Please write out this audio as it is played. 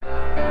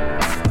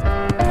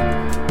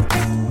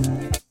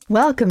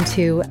Welcome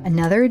to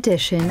another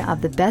edition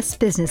of The Best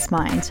Business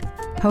Minds,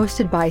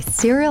 hosted by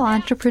serial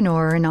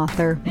entrepreneur and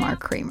author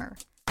Mark Kramer.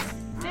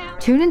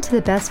 Tune into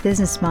The Best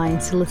Business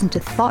Minds to listen to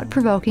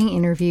thought-provoking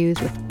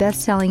interviews with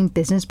best-selling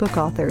business book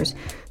authors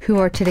who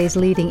are today's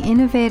leading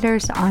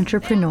innovators,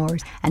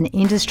 entrepreneurs, and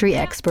industry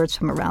experts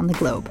from around the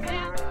globe.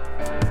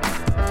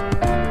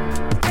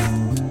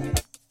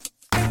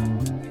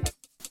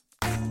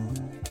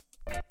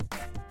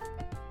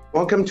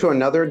 Welcome to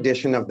another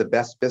edition of The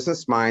Best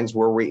Business Minds,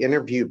 where we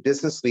interview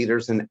business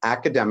leaders and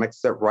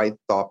academics that write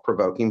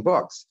thought-provoking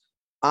books.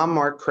 I'm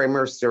Mark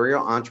Kramer,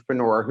 serial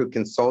entrepreneur who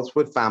consults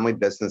with family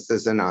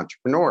businesses and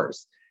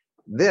entrepreneurs.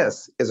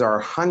 This is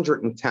our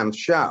 110th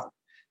show.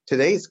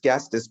 Today's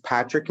guest is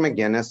Patrick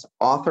McGinnis,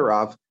 author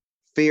of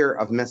Fear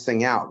of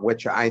Missing Out,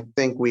 which I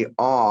think we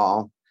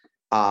all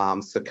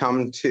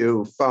succumb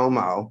to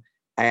FOMO.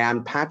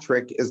 And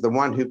Patrick is the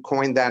one who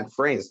coined that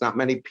phrase. Not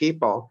many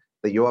people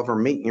that you'll ever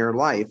meet in your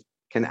life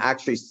can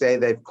actually say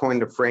they've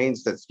coined a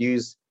phrase that's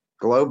used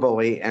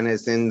globally and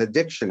is in the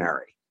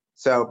dictionary.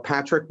 So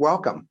Patrick,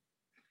 welcome.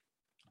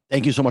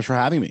 Thank you so much for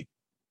having me.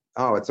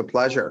 Oh, it's a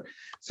pleasure.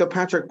 So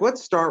Patrick,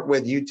 let's start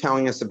with you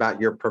telling us about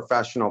your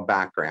professional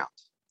background.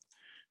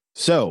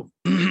 So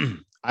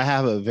I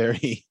have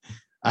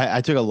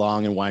I took a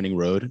long and winding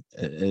road,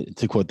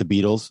 to quote the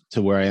Beatles,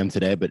 to where I am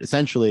today. But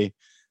essentially,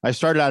 I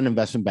started out in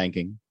investment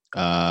banking,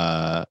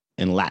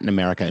 in Latin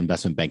America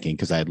investment banking,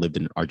 because I had lived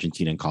in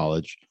Argentina in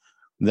college.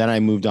 Then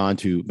I moved on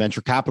to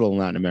venture capital in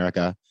Latin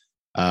America.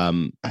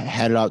 I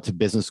headed out to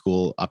business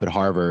school up at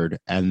Harvard,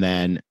 and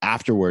then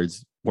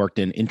afterwards worked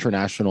in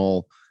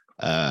international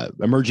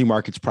emerging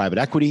markets private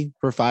equity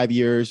for 5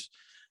 years.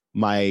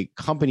 My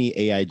company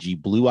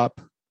AIG blew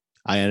up.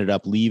 I ended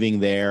up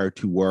leaving there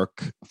to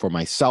work for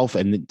myself,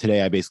 and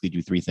today I basically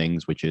do three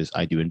things, which is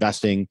I do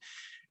investing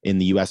in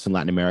the US and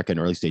Latin America and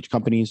early stage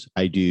companies.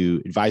 I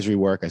do advisory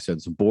work. I sit on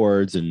some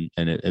boards and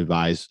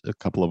advise a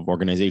couple of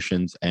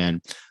organizations.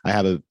 And I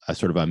have a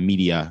sort of a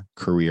media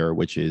career,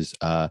 which is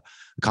a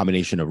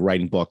combination of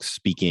writing books,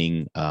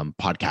 speaking,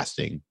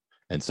 podcasting,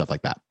 and stuff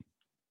like that.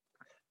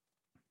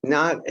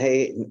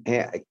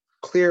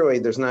 Clearly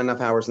there's not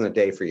enough hours in the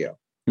day for you.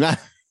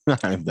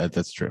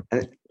 That's true.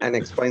 And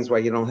explains why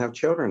you don't have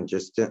children,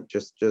 just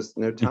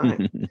no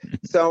time.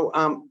 So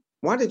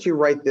why did you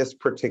write this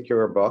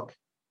particular book?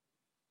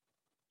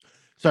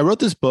 So I wrote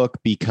this book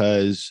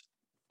because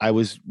I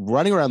was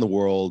running around the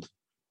world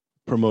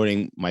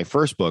promoting my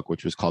first book,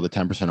 which was called The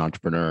 10%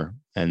 Entrepreneur.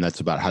 And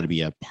that's about how to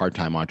be a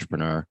part-time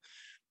entrepreneur.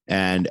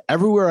 And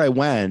everywhere I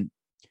went,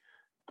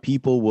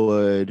 people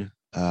would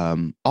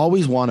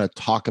always want to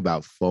talk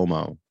about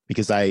FOMO,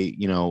 because I,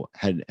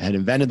 had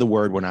invented the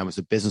word when I was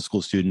a business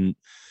school student.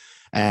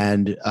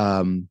 And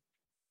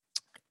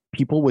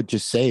people would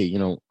just say,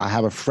 I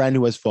have a friend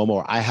who has FOMO,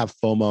 or I have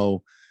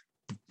FOMO.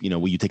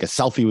 Will you take a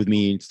selfie with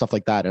me and stuff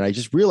like that? And I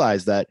just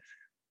realized that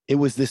it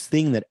was this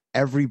thing that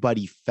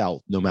everybody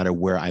felt no matter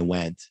where I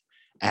went.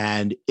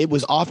 And it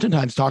was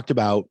oftentimes talked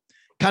about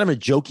kind of a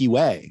jokey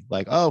way,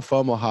 like, oh,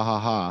 FOMO, ha, ha,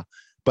 ha.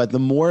 But the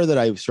more that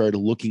I started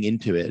looking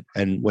into it,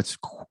 and what's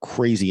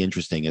crazy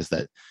interesting is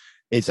that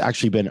it's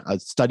actually been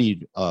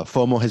studied.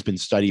 FOMO has been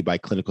studied by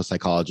clinical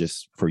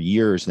psychologists for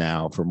years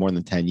now, for more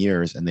than 10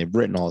 years, and they've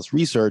written all this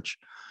research.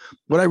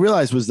 What I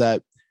realized was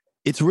that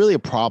it's really a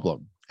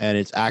problem. And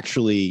it's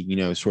actually,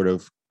 sort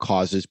of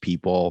causes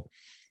people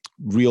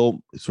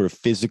real sort of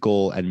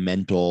physical and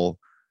mental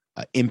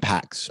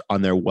impacts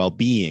on their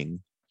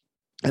well-being.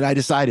 And I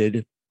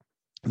decided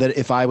that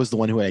if I was the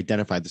one who had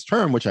identified this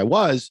term, which I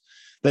was,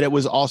 that it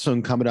was also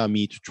incumbent on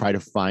me to try to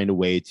find a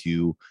way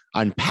to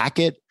unpack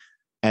it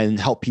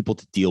and help people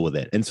to deal with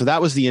it. And so that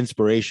was the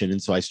inspiration.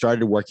 And so I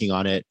started working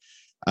on it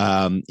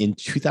in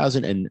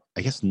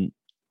 2018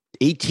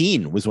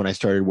 was when I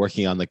started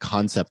working on the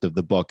concept of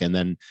the book, and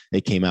then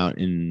it came out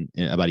in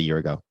about a year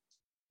ago.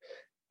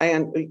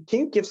 And can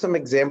you give some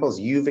examples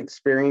you've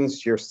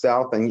experienced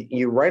yourself? And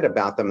you write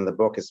about them in the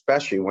book,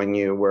 especially when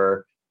you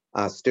were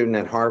a student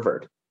at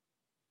Harvard.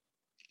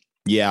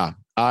 Yeah.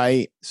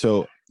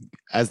 So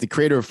as the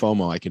creator of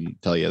FOMO, I can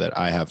tell you that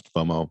I have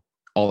FOMO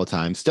all the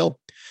time. Still,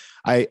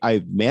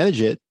 I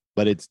manage it,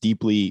 but it's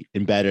deeply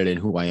embedded in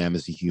who I am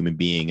as a human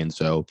being. And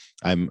so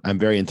I'm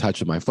very in touch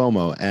with my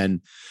FOMO.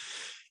 And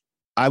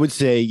I would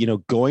say,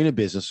 going to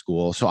business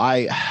school. So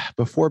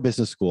before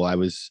business school, I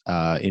was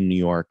in New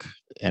York,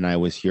 and I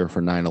was here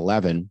for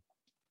 9/11.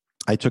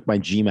 I took my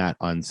GMAT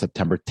on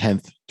September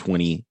 10th,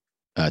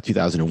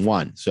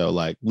 2001. So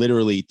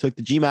literally took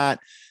the GMAT.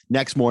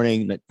 Next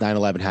morning,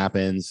 9/11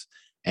 happens.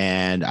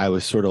 And I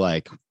was sort of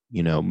like,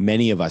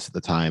 many of us at the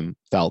time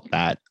felt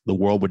that the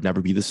world would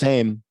never be the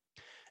same.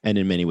 And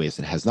in many ways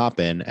it has not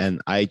been.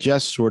 And I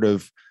just sort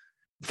of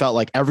felt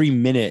like every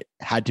minute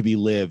had to be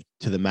lived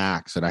to the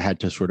max, and I had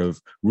to sort of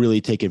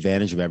really take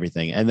advantage of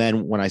everything. And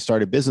then when I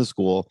started business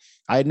school,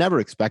 I had never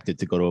expected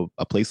to go to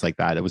a place like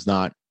that. It was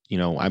not,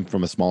 I'm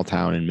from a small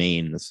town in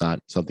Maine. It's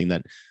not something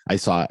that I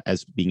saw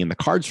as being in the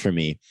cards for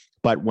me.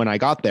 But when I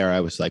got there, I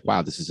was like,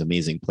 wow, this is an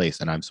amazing place.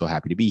 And I'm so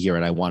happy to be here.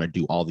 And I want to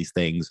do all these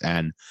things.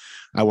 And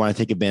I want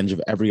to take advantage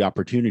of every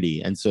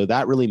opportunity. And so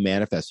that really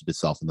manifested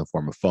itself in the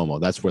form of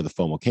FOMO. That's where the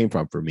FOMO came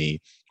from for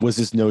me, was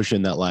this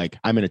notion that like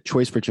I'm in a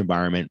choice-rich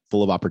environment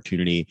full of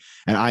opportunity,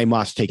 and I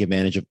must take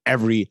advantage of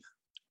every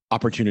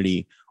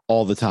opportunity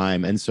all the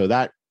time. And so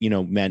that,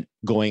 meant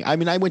going, I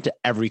went to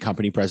every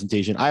company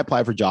presentation. I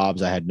applied for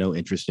jobs I had no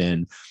interest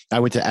in. I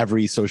went to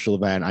every social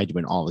event. I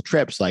went all the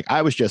trips. Like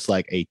I was just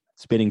like a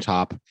spinning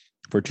top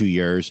for 2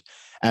 years.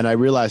 And I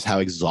realized how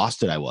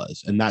exhausted I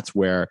was. And that's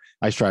where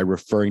I started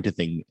referring to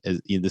things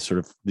as this sort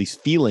of these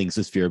feelings,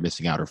 this fear of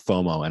missing out, or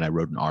FOMO. And I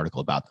wrote an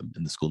article about them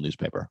in the school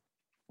newspaper.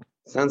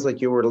 Sounds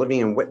like you were living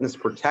in witness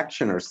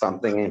protection or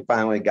something and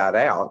finally got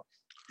out.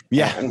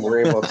 Yeah. And were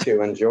able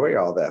to enjoy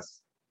all this.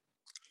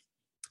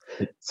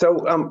 So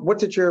what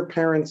did your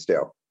parents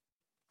do?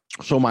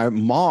 So my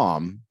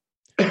mom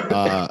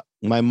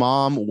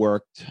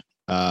worked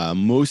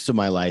most of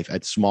my life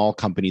at small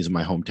companies in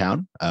my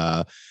hometown.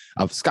 A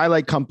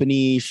Skylight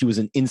company. She was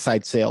in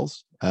inside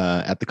sales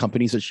at the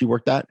companies that she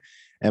worked at.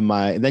 And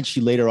then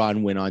she later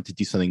on went on to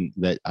do something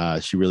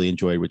that she really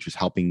enjoyed, which was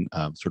helping,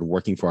 sort of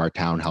working for our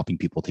town, helping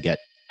people to get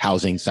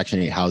housing,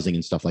 Section 8 housing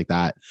and stuff like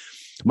that.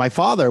 My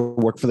father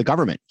worked for the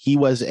government. He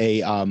was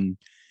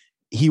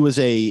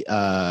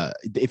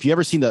if you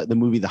ever seen the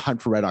movie, The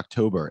Hunt for Red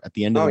October, at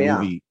the end of the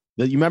movie,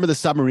 you remember the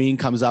submarine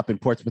comes up in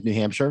Portsmouth, New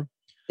Hampshire?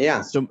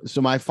 Yeah.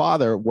 So my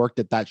father worked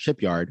at that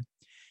shipyard,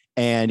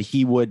 and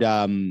he was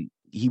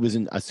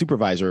a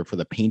supervisor for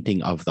the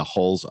painting of the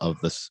hulls of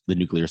the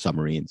nuclear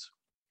submarines.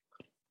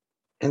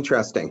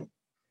 Interesting.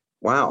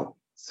 Wow.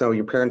 So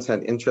your parents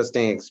had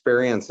interesting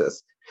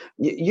experiences.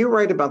 You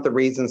write about the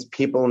reasons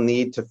people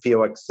need to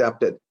feel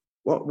accepted.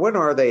 What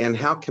are they, and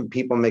how can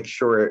people make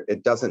sure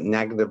it doesn't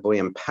negatively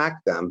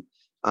impact them?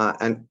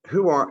 And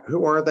who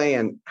are they,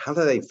 and how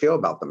do they feel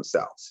about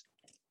themselves?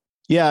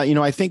 Yeah,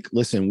 I think,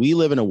 listen, we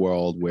live in a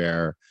world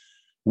where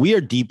we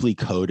are deeply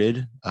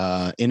coded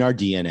in our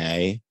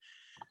DNA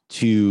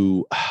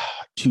to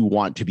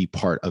want to be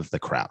part of the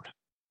crowd,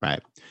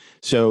 right?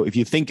 So if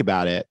you think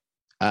about it,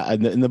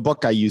 in the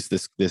book, I use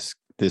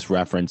this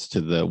reference to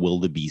the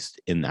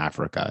wildebeest in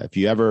Africa. If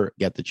you ever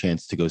get the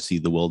chance to go see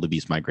the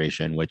wildebeest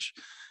migration, which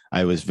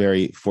I was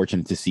very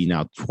fortunate to see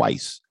now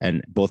twice,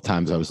 and both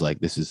times I was like,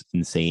 this is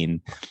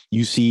insane.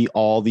 You see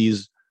all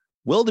these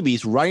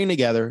wildebeest running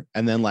together,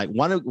 and then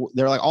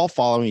they're like all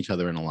following each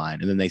other in a line,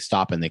 and then they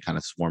stop and they kind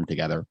of swarm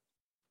together,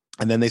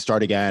 and then they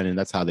start again, and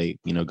that's how they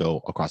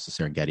go across the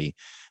Serengeti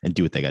and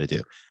do what they got to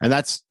do. And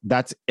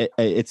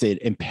it's an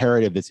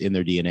imperative that's in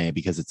their DNA,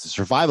 because it's a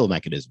survival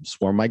mechanism.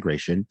 Swarm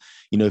migration.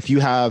 If you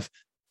have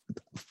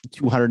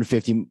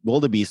 250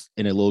 wildebeest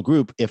in a little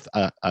group, if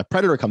a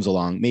predator comes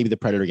along, maybe the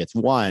predator gets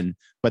one,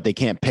 but they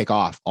can't pick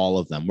off all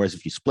of them. Whereas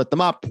if you split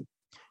them up,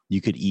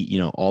 you could eat,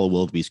 all the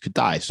wildebeest could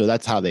die. So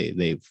that's how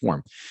they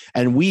form.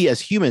 And we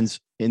as humans,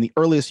 in the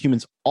earliest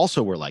humans,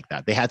 also were like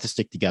that. They had to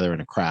stick together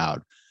in a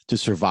crowd to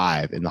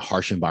survive in the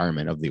harsh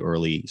environment of the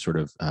early sort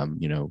of,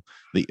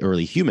 the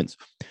early humans.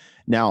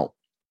 Now,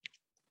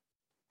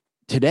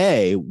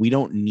 today, we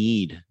don't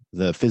need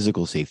the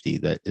physical safety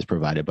that is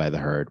provided by the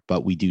herd,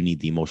 but we do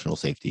need the emotional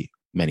safety,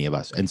 many of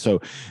us. And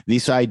so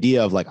this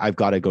idea of like, I've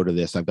got to go to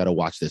this, I've got to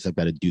watch this, I've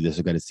got to do this,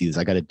 I've got to see this,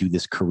 I got to do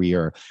this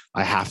career.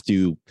 I have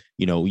to,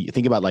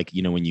 think about like,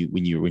 when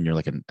you're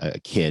like a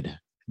kid,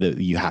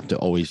 you have to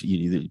always,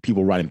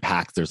 people run in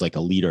packs. There's like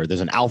a leader, there's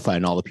an alpha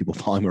and all the people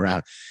following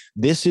around.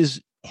 This is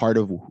part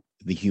of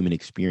the human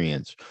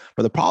experience.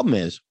 But the problem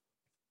is,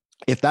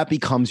 if that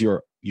becomes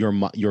your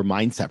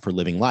mindset for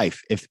living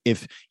life,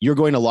 if you're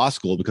going to law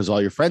school because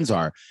all your friends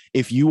are,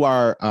 if you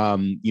are,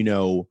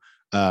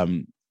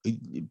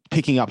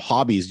 picking up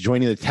hobbies,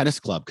 joining the tennis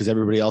club because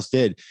everybody else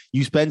did,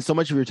 you spend so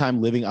much of your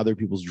time living other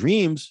people's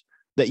dreams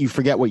that you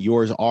forget what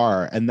yours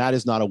are. And that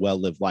is not a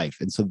well-lived life.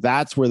 And so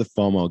that's where the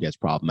FOMO gets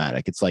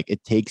problematic. It's like,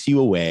 it takes you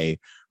away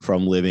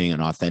from living an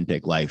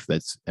authentic life.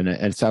 And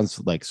it sounds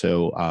like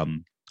so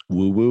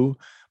woo-woo.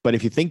 But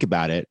if you think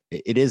about it,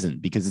 it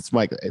isn't, because it's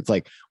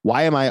like,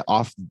 why am I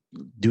off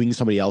doing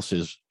somebody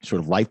else's sort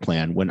of life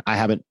plan when I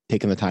haven't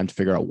taken the time to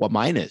figure out what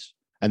mine is?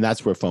 And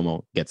that's where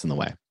FOMO gets in the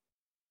way.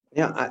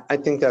 Yeah, I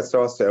think that's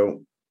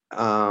also,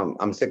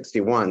 I'm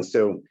 61.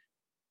 So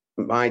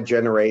my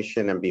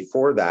generation and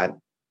before that,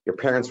 your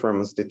parents were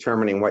almost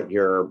determining what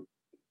your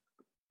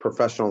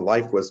professional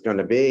life was going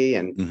to be,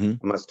 and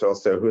almost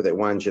also who they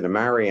wanted you to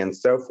marry and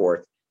so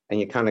forth. And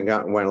you kind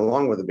of went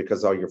along with it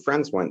because all your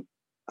friends went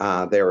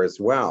there as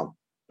well.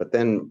 But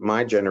then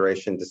my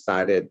generation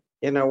decided,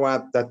 you know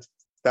what,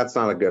 that's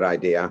not a good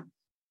idea,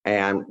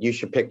 and you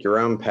should pick your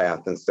own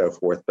path and so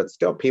forth. But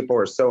still, people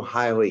are so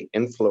highly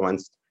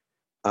influenced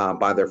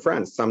by their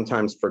friends,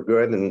 sometimes for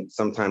good and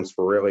sometimes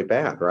for really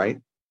bad,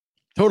 right?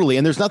 Totally.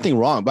 And there's nothing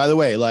wrong. By the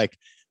way, like,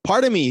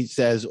 part of me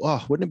says,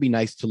 oh, wouldn't it be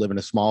nice to live in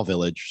a small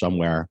village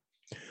somewhere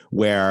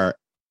where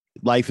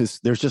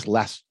there's just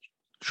less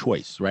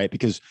choice, right?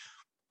 Because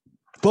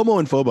FOMO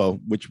and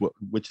FOBO,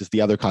 which is the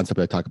other concept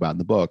I talk about in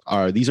the book,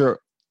 these are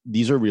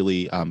these are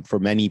really, for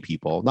many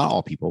people, not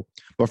all people,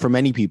 but for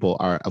many people,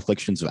 are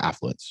afflictions of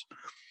affluence.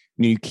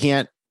 You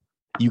can't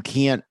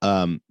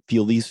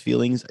feel these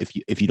feelings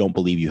if you don't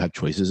believe you have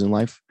choices in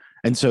life.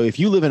 And so if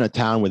you live in a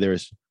town where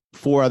there's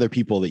 4 other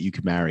people that you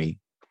could marry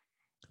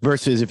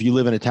versus if you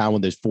live in a town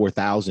where there's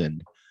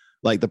 4,000,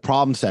 like the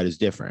problem set is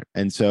different.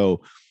 And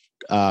so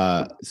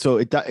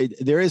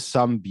there is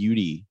some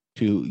beauty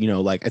to,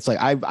 like, it's like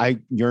I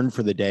yearned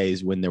for the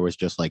days when there was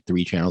just like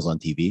 3 channels on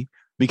TV,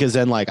 because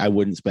then like I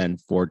wouldn't spend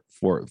four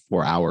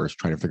hours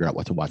trying to figure out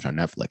what to watch on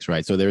Netflix.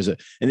 Right. So there's an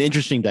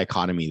interesting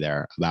dichotomy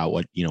there about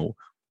what,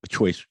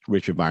 choice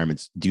rich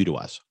environments do to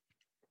us.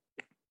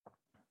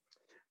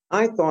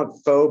 I thought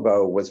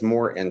FOBO was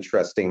more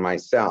interesting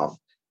myself,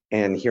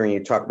 and hearing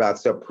you talk about.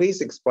 So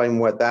please explain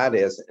what that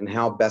is and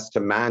how best to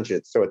manage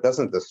it so it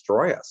doesn't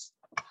destroy us.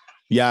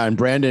 Yeah. And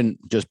Brandon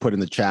just put in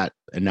the chat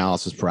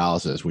analysis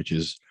paralysis, which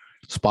is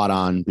spot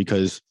on,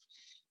 because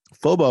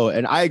FOBO,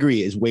 and I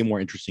agree, is way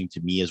more interesting to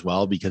me as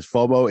well, because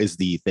FOBO is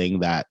the thing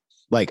that,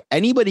 like,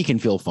 anybody can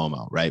feel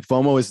FOMO, right?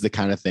 FOMO is the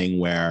kind of thing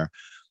where,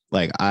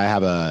 like,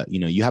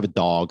 you have a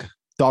dog.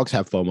 Dogs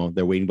have FOMO.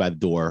 They're waiting by the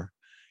door.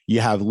 You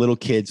have little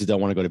kids who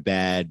don't want to go to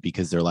bed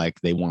because they're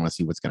like, they want to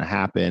see what's going to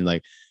happen.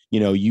 Like,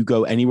 you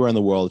go anywhere in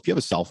the world. If you have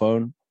a cell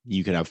phone,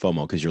 you can have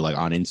FOMO because you're like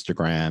on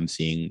Instagram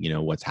seeing,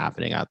 what's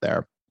happening out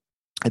there.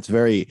 It's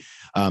very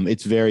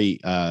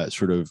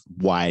sort of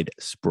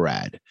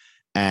widespread.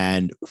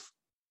 And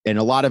a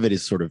lot of it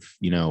is sort of,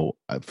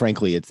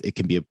 frankly, it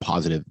can be a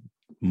positive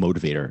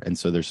motivator. And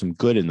so there's some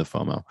good in the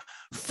FOMO.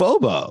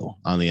 FOBO,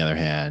 on the other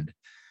hand,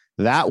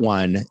 that's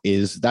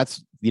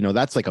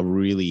like a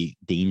really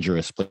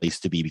dangerous place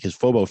to be, because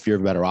FOBO, fear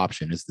of a better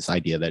option, is this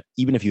idea that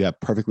even if you have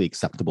perfectly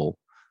acceptable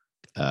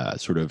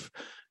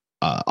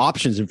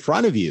options in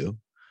front of you,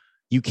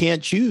 you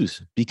can't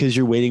choose because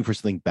you're waiting for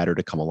something better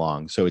to come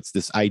along. So it's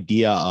this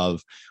idea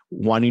of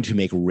wanting to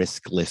make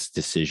riskless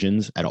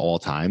decisions at all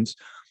times.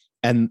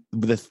 And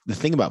the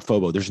thing about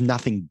FOBO, there's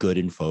nothing good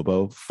in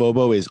FOBO.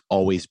 FOBO is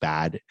always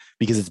bad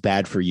because it's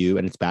bad for you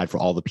and it's bad for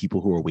all the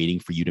people who are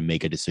waiting for you to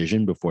make a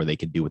decision before they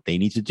can do what they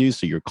need to do.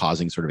 So you're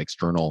causing sort of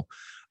external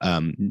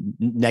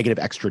negative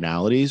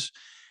externalities.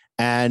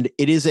 And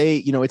it is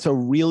it's a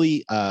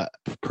really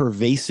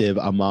pervasive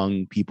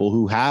among people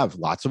who have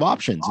lots of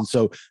options. And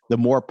so the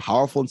more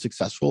powerful and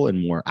successful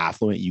and more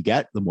affluent you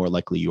get, the more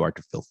likely you are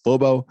to feel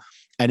FOBO.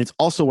 And it's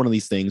also one of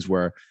these things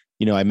where,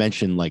 I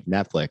mentioned like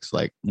Netflix,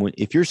 like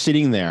if you're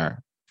sitting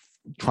there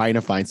trying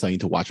to find something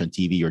to watch on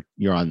TV, or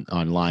you're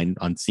online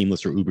on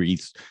Seamless or Uber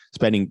Eats,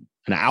 spending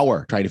an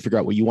hour trying to figure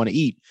out what you want to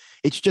eat,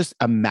 it's just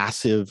a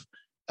massive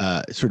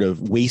sort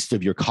of waste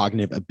of your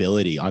cognitive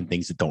ability on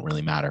things that don't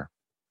really matter.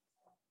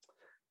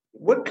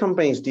 What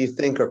companies do you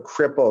think are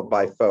crippled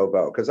by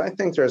FOBO? Because I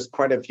think there's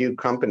quite a few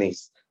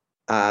companies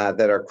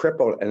that are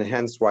crippled, and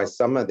hence why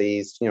some of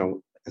these,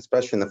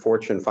 especially in the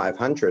Fortune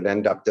 500,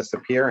 end up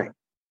disappearing.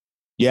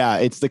 Yeah,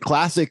 it's the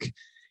classic,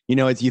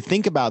 as you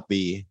think about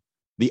the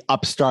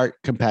upstart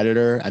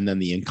competitor and then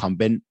the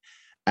incumbent,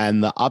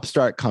 and the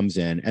upstart comes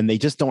in and they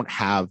just don't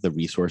have the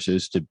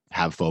resources to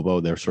have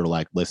FOBO. They're sort of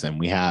like, listen,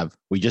 we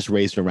just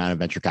raised a round of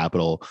venture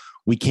capital.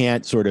 We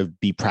can't sort of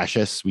be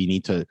precious. We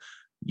need to,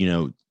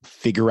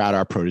 figure out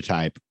our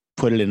prototype,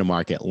 put it in a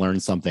market,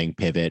 learn something,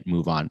 pivot,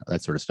 move on,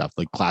 that sort of stuff,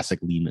 like classic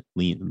the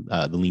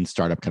lean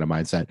startup kind of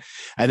mindset.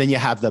 And then you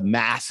have the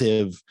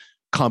massive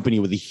company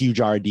with a huge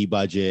R&D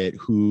budget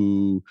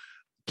who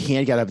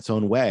can't get out of its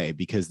own way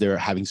because they're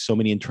having so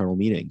many internal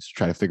meetings to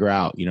try to figure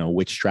out,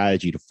 which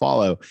strategy to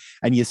follow.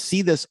 And you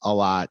see this a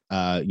lot.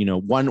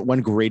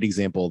 One great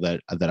example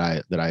that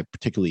I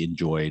particularly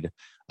enjoyed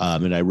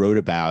and I wrote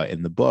about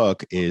in the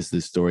book is the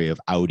story of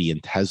Audi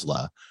and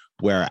Tesla,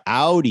 where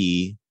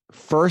Audi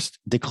first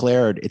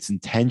declared its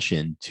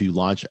intention to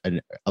launch an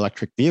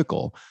electric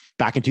vehicle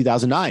back in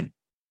 2009.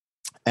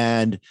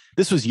 And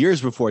this was years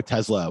before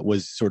Tesla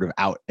was sort of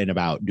out and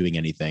about doing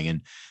anything.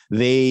 And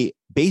they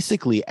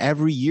basically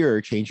every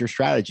year change their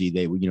strategy.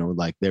 They would,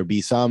 like there'd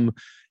be some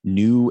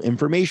new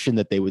information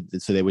that they would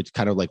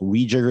kind of like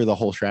rejigger the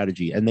whole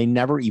strategy. And they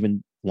never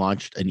even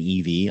launched an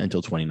EV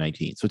until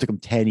 2019. So it took them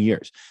 10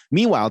 years.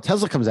 Meanwhile,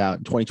 Tesla comes out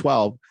in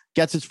 2012,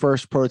 gets its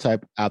first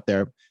prototype out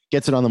there,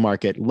 gets it on the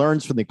market,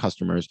 learns from the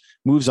customers,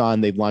 moves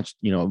on. They've launched,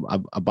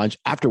 a bunch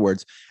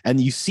afterwards.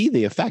 And you see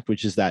the effect,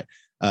 which is that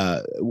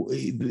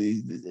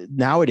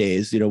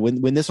nowadays,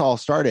 when this all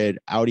started,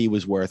 Audi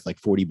was worth like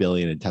 40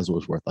 billion and Tesla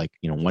was worth like,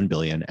 1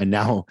 billion. And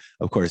now,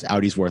 of course,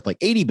 Audi's worth like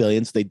 80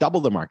 billion. So they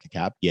double the market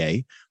cap.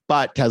 Yay.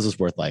 But Tesla's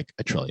worth like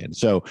 $1 trillion.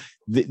 So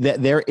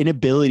their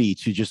inability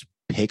to just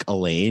pick a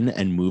lane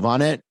and move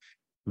on it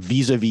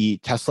vis-a-vis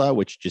Tesla,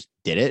 which just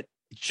did it,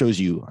 shows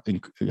you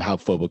how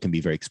FOBO can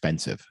be very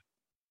expensive.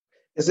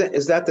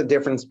 Is that the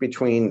difference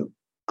between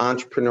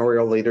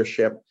entrepreneurial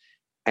leadership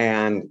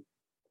and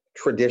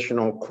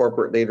traditional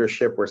corporate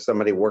leadership, where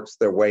somebody works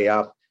their way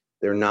up?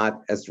 They're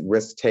not as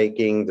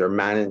risk-taking. They're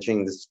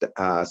managing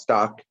the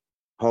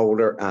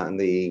stockholder and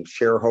the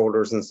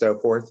shareholders and so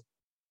forth.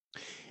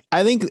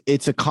 I think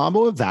it's a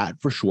combo of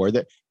that for sure.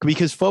 That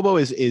because FOMO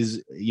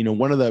is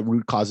one of the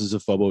root causes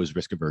of FOMO is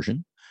risk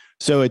aversion.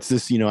 So it's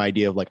this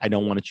idea of like I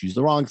don't want to choose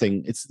the wrong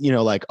thing. It's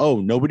like,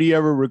 oh, nobody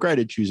ever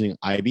regretted choosing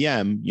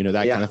IBM,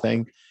 that kind of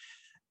thing.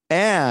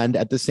 And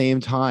at the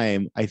same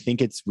time, I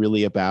think it's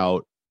really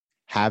about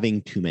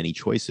having too many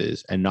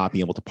choices and not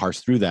being able to parse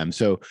through them.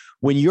 So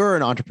when you're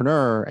an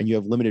entrepreneur and you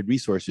have limited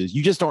resources,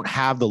 you just don't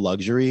have the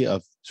luxury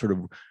of sort of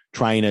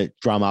trying to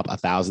drum up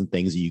 1,000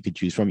 things that you could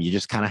choose from. You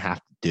just kind of have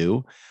to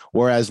do.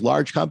 Whereas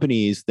large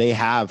companies, they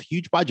have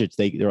huge budgets.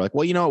 They're like,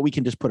 well, you know what? We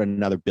can just put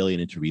another $1 billion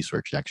into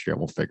research next year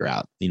and we'll figure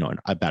out,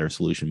 a better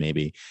solution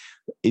maybe.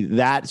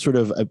 That sort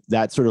of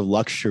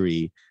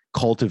luxury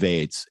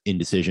cultivates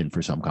indecision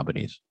for some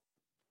companies.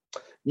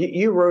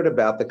 You wrote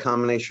about the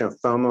combination of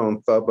FOMO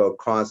and FOBO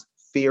cause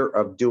fear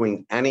of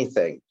doing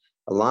anything.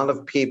 A lot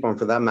of people, and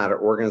for that matter,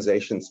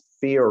 organizations,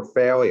 fear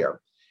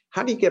failure.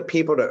 How do you get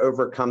people to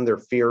overcome their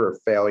fear of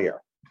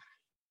failure?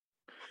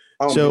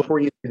 So before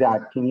you do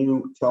that, can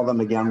you tell them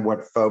again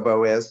what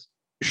FOBO is?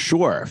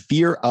 Sure.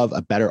 Fear of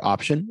a better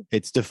option.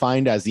 It's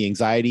defined as the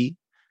anxiety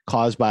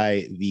caused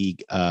by the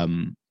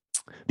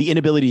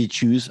inability to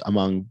choose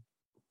among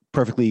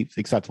perfectly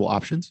acceptable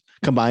options,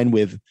 combined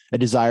with a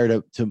desire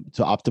to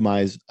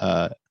optimize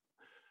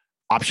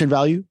option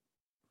value.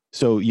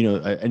 So,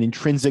 an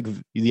intrinsic,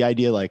 the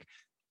idea like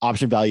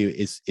option value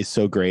is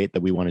so great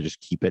that we want to just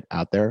keep it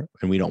out there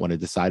and we don't want to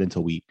decide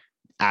until we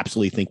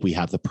absolutely think we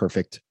have the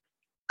perfect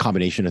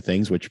combination of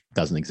things, which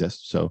doesn't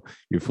exist. So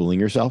you're fooling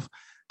yourself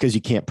because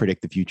you can't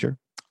predict the future.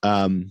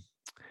 And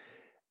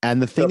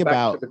the thing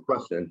about the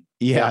question.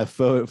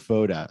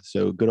 FODA.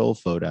 So good old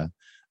FODA.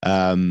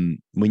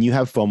 When you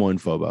have FOMO and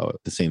FOBO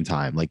at the same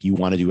time, like you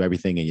want to do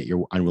everything and yet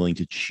you're unwilling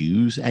to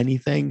choose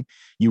anything,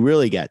 you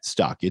really get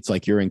stuck. It's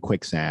like you're in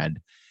quicksand.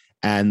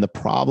 And the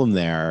problem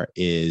there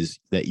is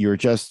that you're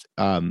just,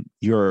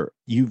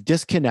 you've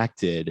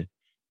disconnected.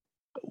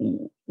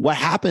 What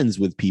happens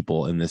with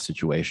people in this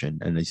situation,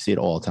 and I see it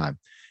all the time,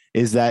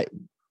 is that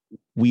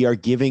we are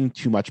giving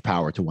too much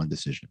power to one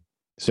decision.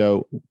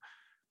 So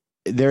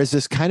there's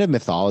this kind of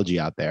mythology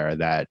out there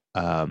that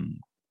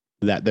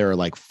there are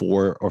like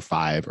 4 or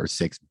 5 or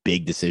 6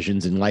 big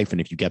decisions in life. And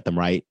if you get them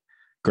right,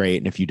 great.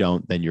 And if you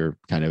don't, then you're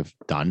kind of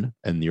done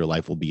and your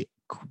life will be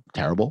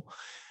terrible.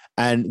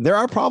 And there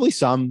are probably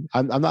some,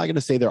 I'm not going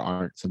to say there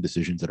aren't some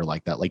decisions that are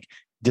like that, like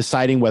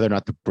deciding whether or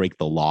not to break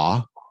the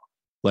law.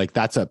 Like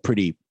that's a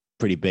pretty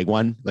big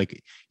one.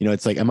 Like,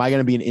 it's like, am I going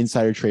to be an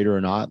insider trader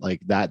or not?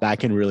 Like that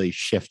can really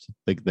shift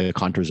like the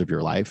contours of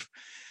your life.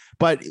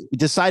 But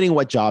deciding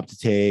what job to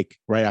take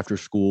right after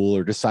school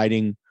or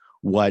deciding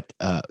what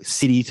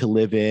city to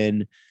live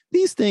in,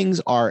 these things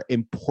are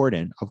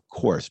important, of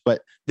course,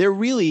 but they're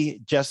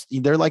really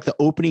they're like the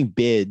opening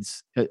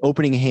bids,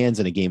 opening hands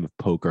in a game of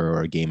poker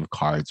or a game of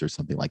cards or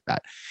something like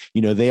that.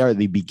 They are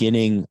the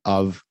beginning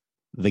of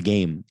the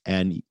game.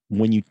 And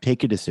when you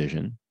take a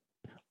decision,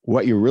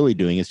 what you're really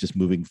doing is just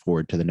moving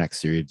forward to the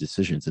next series of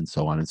decisions and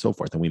so on and so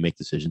forth. And we make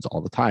decisions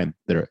all the time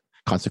that are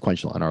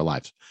consequential in our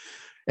lives.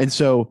 And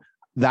so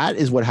that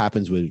is what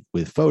happens with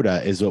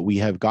FODA, is that we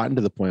have gotten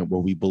to the point where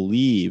we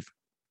believe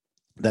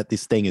that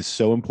this thing is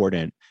so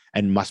important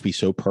and must be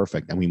so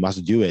perfect and we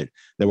must do it,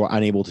 that we're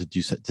unable to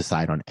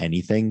decide on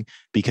anything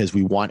because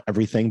we want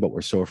everything, but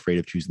we're so afraid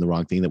of choosing the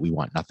wrong thing that we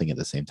want nothing at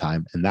the same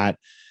time. And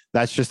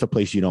that's just a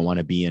place you don't want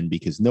to be in,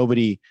 because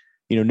nobody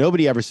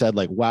ever said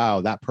like,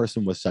 wow, that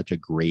person was such a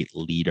great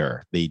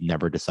leader. They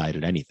never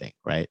decided anything,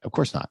 right? Of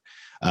course not.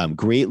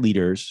 Great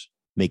leaders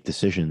make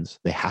decisions.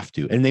 They have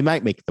to, and they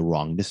might make the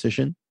wrong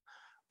decision,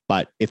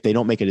 but if they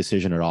don't make a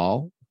decision at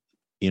all,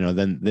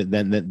 then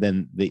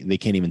they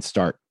can't even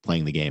start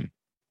playing the game.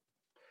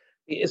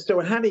 So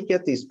how do you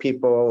get these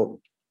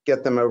people,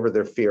 get them over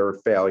their fear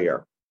of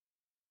failure?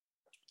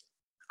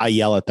 I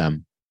yell at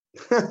them.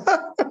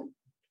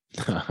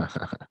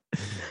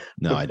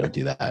 No, I don't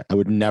do that. I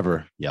would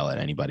never yell at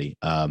anybody.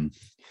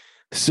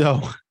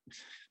 So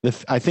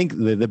I think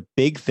the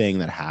big thing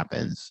that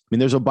happens, I mean,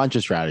 there's a bunch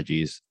of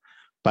strategies,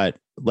 but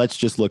let's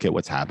just look at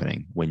what's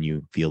happening when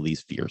you feel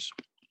these fears.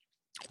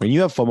 When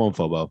you have FOMO and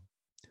FOBO,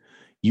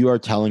 you are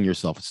telling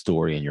yourself a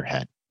story in your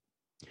head.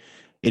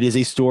 It is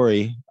a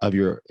story of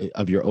you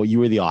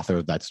were the author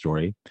of that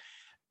story,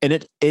 and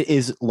it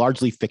is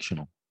largely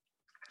fictional.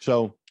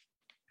 So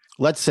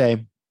let's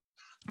say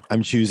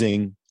I'm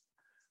choosing,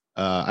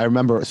 I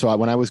remember, so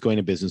when I was going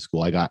to business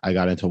school, I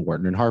got into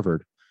Wharton and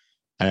Harvard,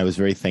 and I was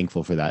very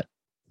thankful for that.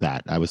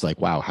 I was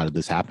like, wow, how did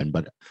this happen?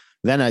 But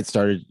then I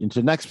started into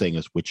the next thing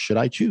is, which should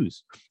I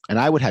choose? And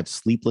I would have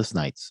sleepless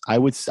nights. I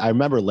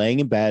remember laying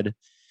in bed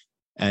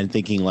and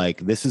thinking like,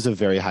 this is a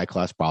very high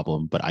class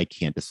problem, but I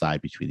can't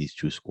decide between these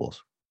two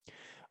schools.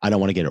 I don't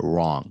want to get it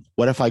wrong.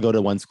 What if I go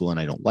to one school and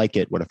I don't like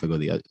it? What if I go to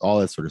the other? All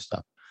that sort of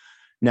stuff.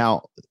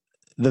 Now,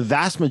 the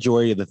vast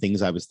majority of the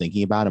things I was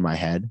thinking about in my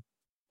head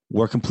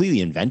were completely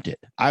invented.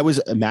 I was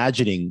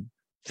imagining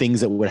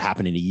things that would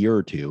happen in a year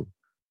or two.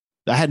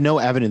 I had no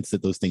evidence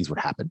that those things would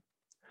happen.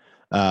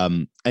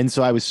 And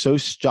so I was so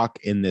stuck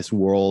in this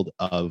world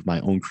of my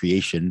own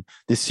creation,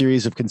 this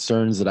series of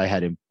concerns that I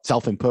had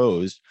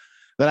self-imposed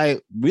that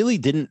I really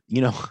didn't,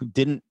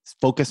 didn't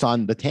focus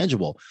on the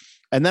tangible.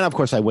 And then of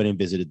course I went and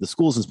visited the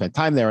schools and spent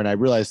time there. And I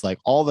realized like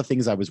all the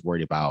things I was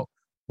worried about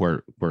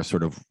were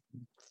sort of,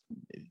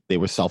 they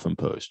were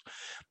self-imposed.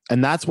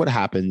 And that's what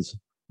happens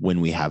when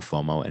we have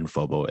FOMO and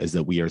FOBO, is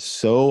that we are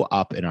so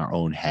up in our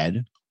own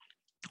head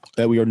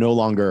that we are no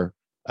longer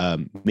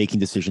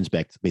making decisions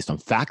based on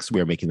facts. We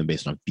are making them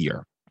based on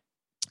fear.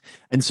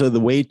 And so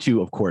the way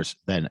to, of course,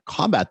 then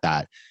combat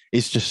that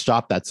is to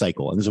stop that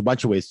cycle. And there's a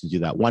bunch of ways to do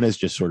that. One is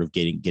just sort of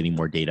getting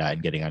more data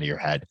and getting out of your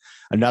head.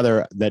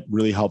 Another that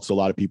really helps a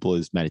lot of people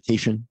is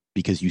meditation,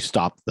 because you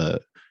stop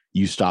that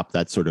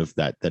sort of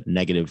that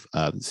negative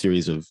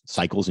series of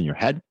cycles in your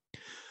head.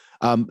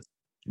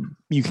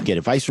 You can get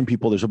advice from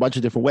people. There's a bunch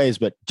of different ways,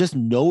 but just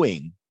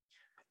knowing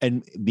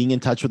and being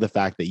in touch with the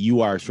fact that you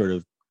are sort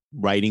of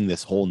writing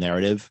this whole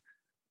narrative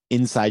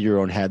inside your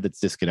own head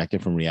that's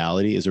disconnected from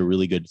reality is a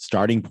really good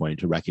starting point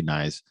to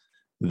recognize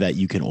that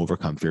you can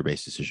overcome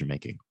fear-based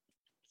decision-making.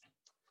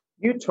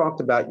 You talked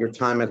about your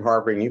time at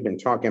Harvard, and you've been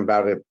talking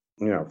about it,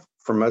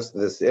 for most of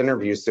this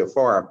interview so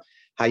far,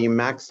 how you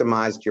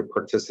maximized your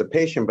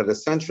participation, but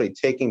essentially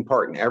taking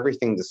part in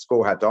everything the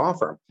school had to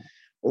offer.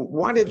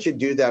 Why did you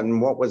do that, and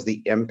what was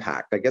the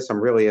impact? I guess I'm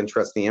really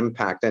interested in the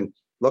impact. And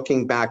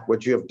looking back,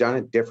 would you have done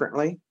it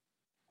differently?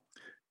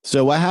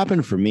 So what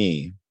happened for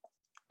me,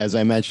 as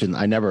I mentioned,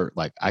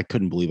 I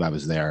couldn't believe I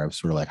was there. I was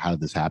sort of like, how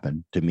did this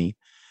happen to me?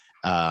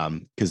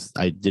 Because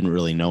I didn't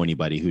really know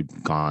anybody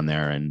who'd gone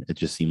there, and it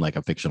just seemed like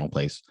a fictional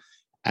place.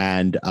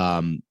 And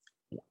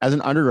as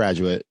an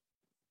undergraduate,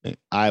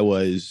 I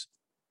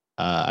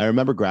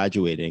remember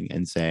graduating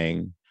and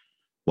saying,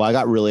 well, I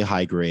got really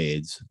high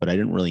grades, but I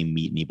didn't really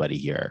meet anybody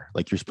here.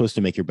 Like, you're supposed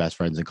to make your best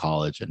friends in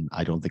college, and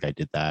I don't think I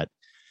did that.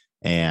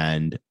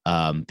 And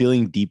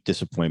feeling deep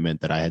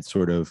disappointment that I had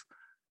sort of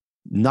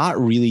not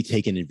really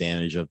taken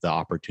advantage of the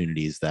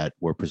opportunities that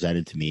were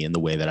presented to me in the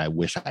way that I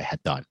wish I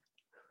had done.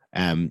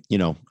 I'm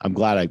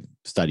glad I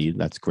studied.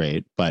 That's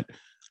great. But,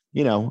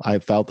 I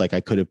felt like I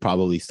could have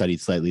probably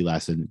studied slightly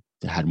less and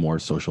had more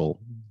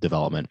social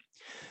development.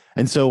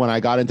 And so when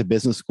I got into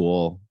business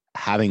school,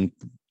 having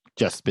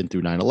just been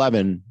through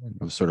 9/11,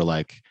 I was sort of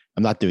like,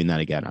 I'm not doing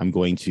that again. I'm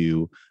going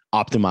to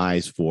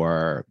optimize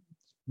for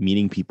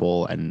meeting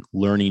people and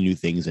learning new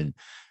things and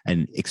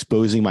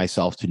exposing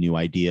myself to new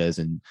ideas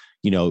and,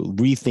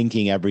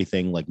 rethinking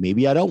everything. Like,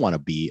 maybe I don't want to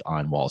be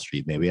on Wall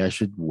Street. Maybe I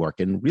should work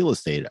in real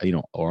estate,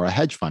 or a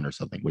hedge fund or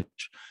something,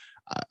 which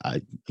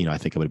I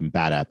think I would have been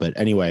bad at. But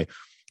anyway,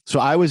 so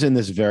I was in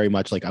this very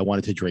much like I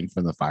wanted to drink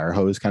from the fire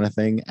hose kind of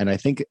thing. And I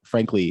think,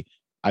 frankly,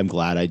 I'm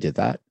glad I did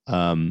that,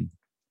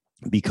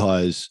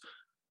 because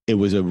it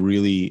was a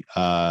really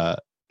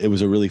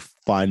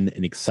fun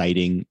and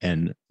exciting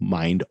and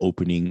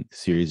mind-opening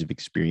series of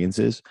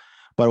experiences.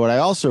 But what I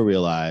also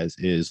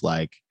realized is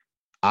like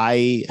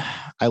I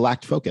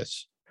lacked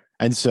focus.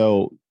 And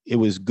so it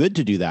was good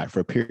to do that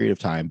for a period of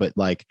time. But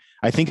like,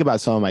 I think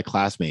about some of my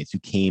classmates who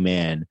came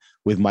in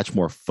with much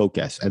more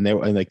focus, and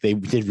they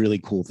did really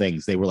cool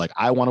things. They were like,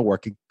 I want to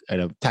work at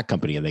a tech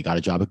company, and they got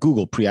a job at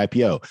Google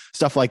pre-IPO,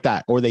 stuff like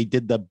that. Or they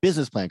did the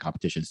business plan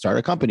competition, start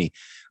a company.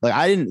 Like,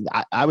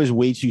 I was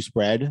way too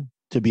spread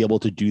to be able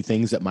to do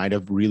things that might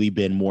have really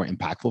been more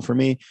impactful for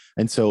me.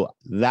 And so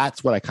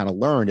that's what I kind of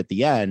learned at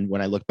the end.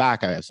 When I look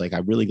back, I was like,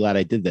 I'm really glad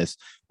I did this,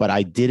 but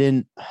I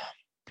didn't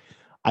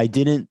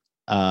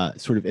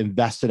sort of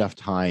invest enough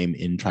time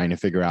in trying to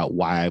figure out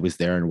why I was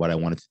there and what I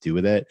wanted to do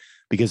with it,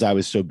 because I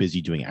was so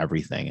busy doing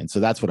everything. And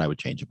so that's what I would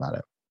change about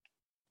it.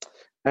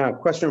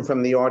 Question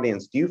from the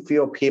audience. Do you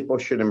feel people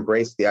should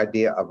embrace the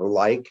idea of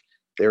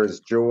there is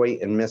joy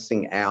in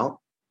missing out?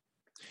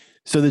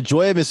 So the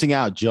joy of missing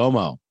out,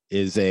 JOMO,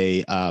 is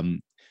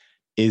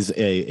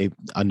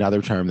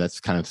another term that's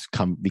kind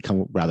of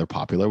become rather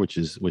popular, which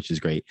is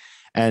great.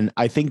 And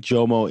I think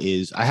JOMO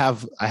is, I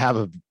have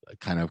a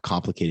kind of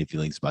complicated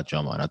feelings about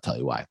JOMO, and I'll tell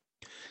you why.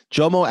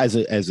 JOMO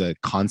as a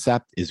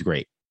concept is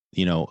great.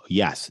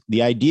 Yes,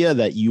 the idea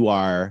that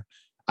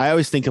I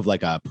always think of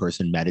like a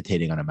person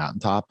meditating on a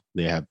mountaintop.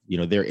 They have,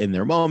 they're in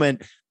their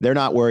moment. They're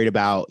not worried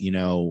about,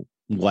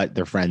 what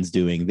their friend's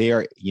doing. They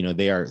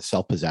are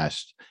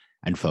self-possessed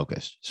and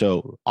focused.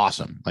 So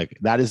awesome. Like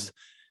that is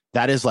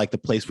like the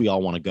place we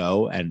all want to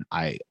go. And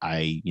I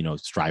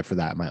strive for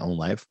that in my own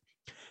life.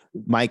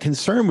 My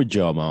concern with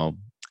JOMO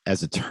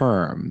as a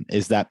term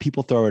is that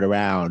people throw it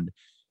around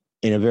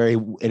in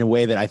a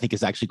way that I think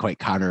is actually quite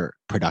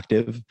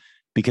counterproductive,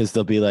 because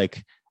they'll be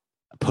like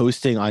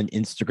posting on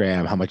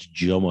Instagram how much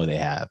JOMO they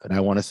have. And I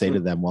want to say to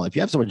them, well, if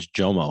you have so much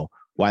JOMO,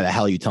 why the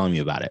hell are you telling me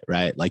about it?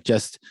 Right? Like,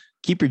 just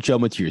keep your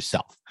JOMO to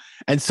yourself.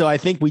 And so I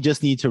think we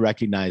just need to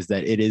recognize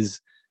that it is,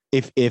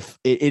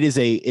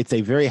 it's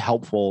a very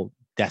helpful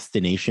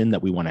destination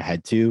that we want to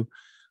head to,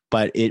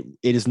 but it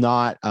is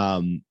not,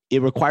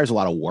 it requires a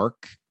lot of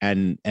work,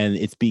 and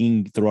it's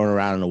being thrown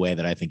around in a way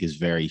that I think is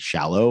very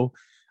shallow.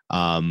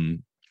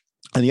 And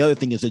the other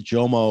thing is that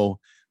JOMO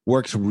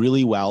works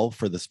really well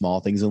for the small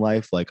things in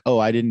life. Like, oh,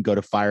 I didn't go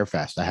to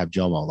Firefest, I have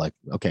JOMO. Like,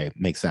 okay,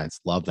 makes sense.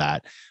 Love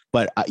that.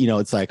 But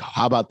it's like,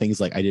 how about things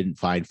like I didn't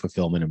find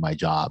fulfillment in my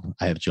job,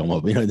 I have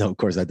JOMO. But no, of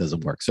course that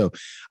doesn't work. So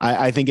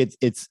I think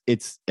it's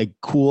a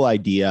cool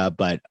idea,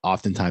 but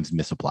oftentimes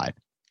misapplied.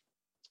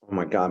 Oh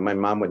my God, my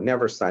mom would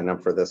never sign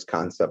up for this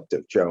concept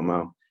of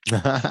JOMO.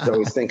 She's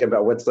always thinking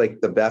about what's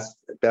like the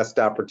best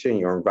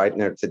opportunity. You're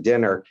inviting her to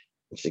dinner,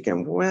 and she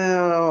can,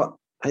 well,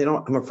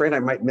 I'm afraid I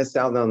might miss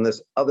out on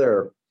this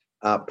other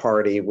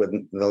party with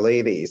the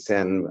ladies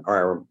and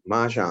our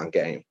mahjong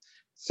game.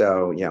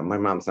 So yeah, my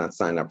mom's not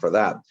signed up for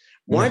that.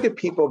 Why do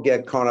people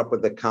get caught up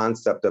with the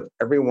concept of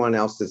everyone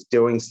else is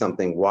doing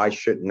something? Why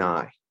shouldn't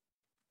I?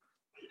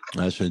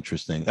 That's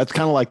interesting. That's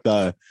kind of like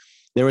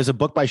there was a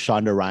book by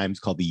Shonda Rhimes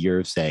called The Year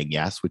of Saying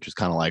Yes, which is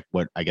kind of like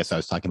what I guess I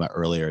was talking about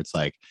earlier. It's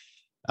like,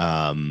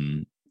 I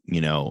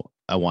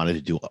wanted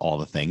to do all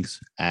the things.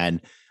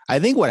 And I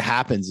think what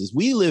happens is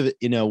we live,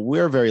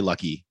 we're very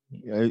lucky.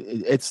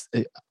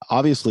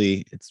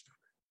 Obviously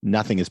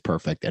nothing is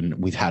perfect. And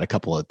we've had a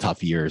couple of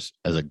tough years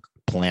as a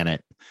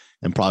planet,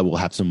 and probably we'll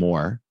have some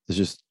more. It's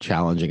just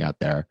challenging out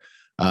there.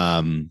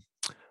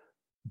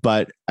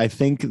 But I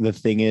think the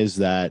thing is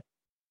that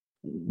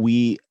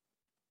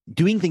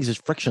doing things is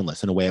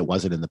frictionless in a way it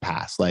wasn't in the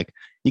past. Like,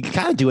 you can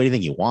kind of do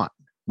anything you want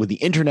with the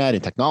internet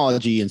and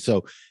technology. And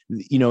so,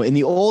 in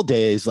the old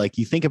days, like,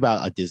 you think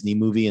about a Disney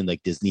movie and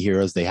like Disney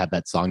heroes, they have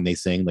that song they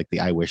sing, like the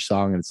I Wish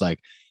song. And it's like,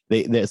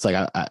 it's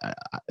like,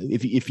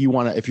 if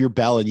you're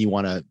Belle and you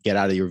want to get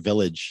out of your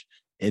village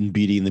in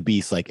Beauty and the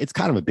Beast, like, it's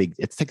kind of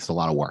it takes a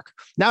lot of work.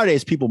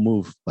 Nowadays, people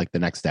move like the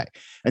next day.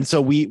 And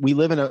so we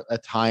live in a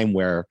time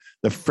where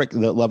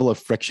the level of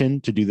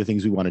friction to do the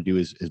things we want to do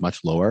is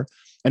much lower.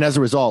 And as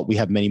a result, we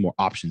have many more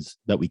options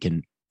that we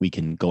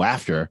can go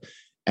after.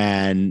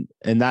 And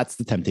that's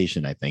the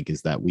temptation, I think,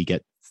 is that we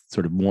get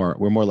we're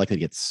more likely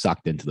to get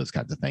sucked into those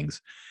kinds of things.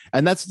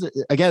 And that's,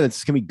 again,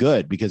 it's going to be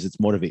good because it's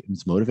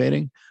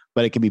motivating,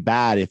 but it can be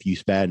bad if you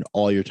spend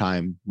all your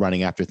time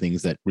running after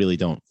things that really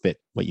don't fit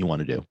what you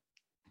want to do.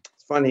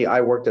 It's funny.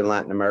 I worked in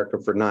Latin America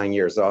for 9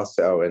 years,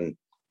 also in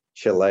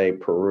Chile,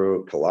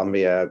 Peru,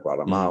 Colombia,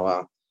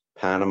 Guatemala,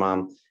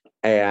 Panama.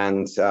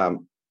 And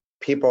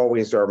people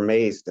always are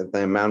amazed at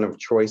the amount of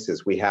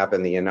choices we have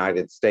in the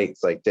United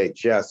States. Like, they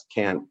just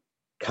can't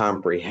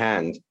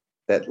comprehend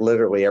that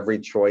literally every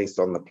choice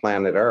on the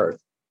planet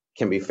Earth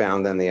can be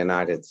found in the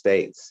United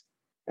States.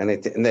 And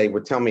they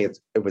would tell me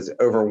it was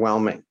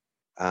overwhelming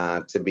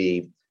to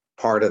be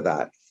part of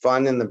that.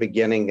 Fun in the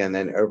beginning and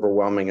then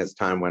overwhelming as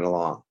time went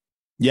along.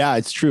 Yeah,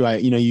 it's true. I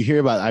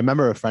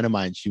remember a friend of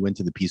mine, she went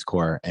to the Peace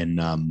Corps,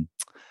 and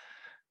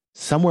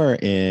somewhere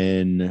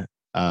in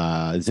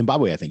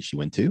Zimbabwe, I think she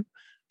went to.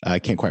 I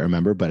can't quite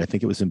remember, but I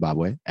think it was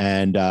Zimbabwe or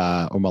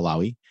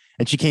Malawi.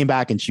 And she came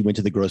back and she went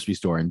to the grocery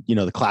store, and,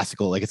 the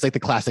classical, like, it's like the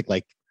classic,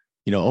 like,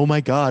 oh my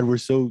God, we're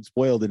so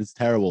spoiled and it's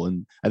terrible.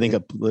 And I think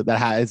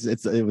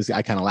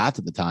I kind of laughed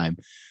at the time,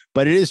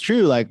 but it is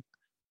true. Like,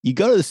 you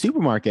go to the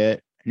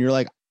supermarket and you're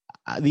like,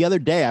 the other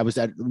day I was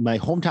at my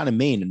hometown in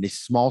Maine in this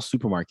small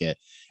supermarket,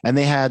 and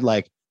they had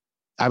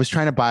I was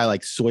trying to buy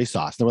like soy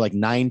sauce. There were like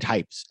 9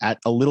 types at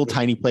a little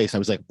tiny place. I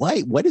was like,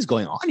 what is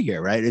going on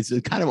here? Right. It's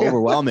kind of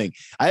overwhelming.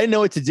 I didn't know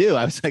what to do.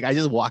 I was like, I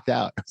just walked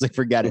out. I was like,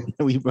 forget it.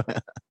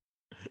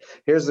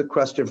 Here's a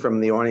question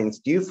from the audience.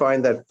 Do you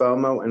find that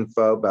FOMO and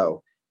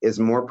FOBO is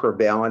more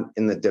prevalent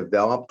in the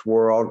developed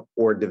world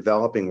or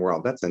developing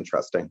world? That's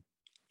interesting.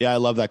 Yeah, I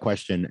love that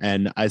question.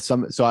 And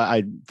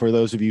for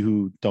those of you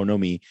who don't know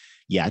me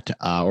yet,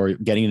 or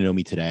getting to know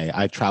me today,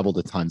 I've traveled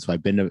a ton. So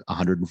I've been to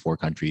 104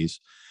 countries.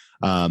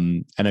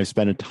 And I've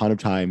spent a ton of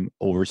time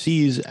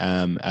overseas.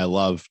 I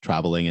love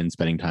traveling and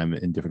spending time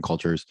in different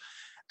cultures.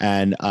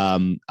 And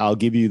I'll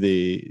give you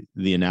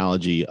the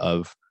analogy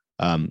of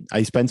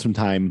I spent some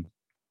time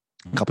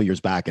a couple of years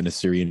back in a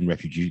Syrian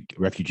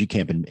refugee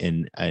camp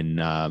in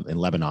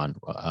Lebanon,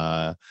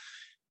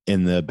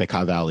 in the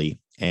Bekaa Valley.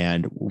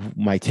 And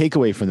my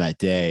takeaway from that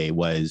day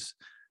was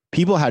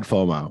people had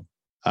FOMO.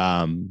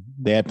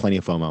 They had plenty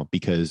of FOMO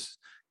because,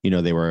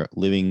 they were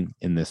living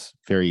in this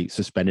very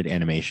suspended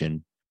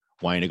animation,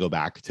 wanting to go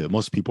back to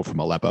most people from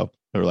Aleppo.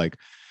 They're like,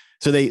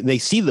 so they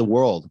see the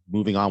world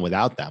moving on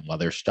without them while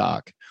they're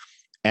stuck.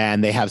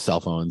 And they have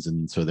cell phones.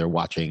 And so they're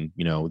watching,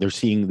 they're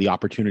seeing the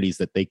opportunities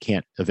that they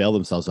can't avail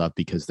themselves of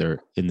because they're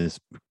in this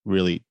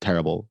really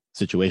terrible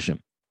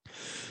situation.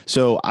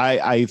 So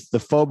the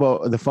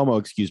FOMO,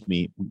 excuse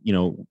me,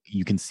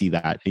 you can see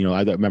that.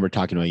 I remember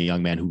talking to a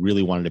young man who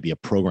really wanted to be a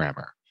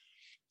programmer,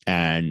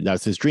 and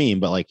that's his dream,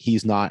 but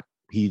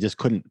he just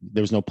couldn't,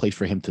 there was no place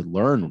for him to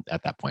learn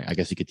at that point. I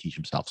guess he could teach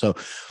himself. So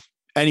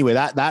anyway,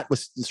 that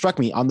struck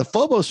me. On the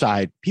FOBO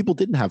side, people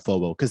didn't have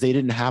FOBO because they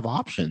didn't have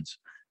options.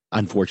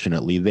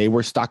 Unfortunately, they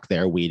were stuck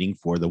there waiting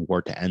for the war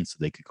to end so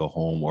they could go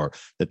home, or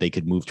that they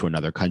could move to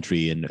another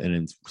country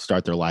and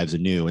start their lives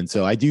anew. And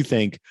so I do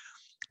think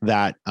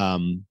that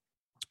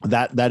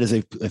that is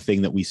a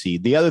thing that we see.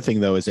 The other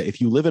thing, though, is that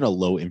if you live in a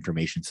low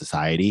information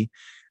society,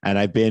 And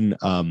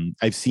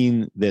I've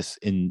seen this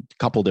in a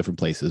couple different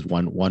places.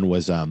 One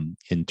was in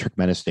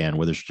Turkmenistan,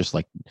 where there's just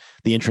like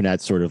the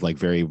internet's sort of like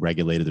very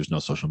regulated. There's no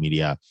social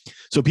media.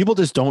 So people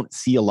just don't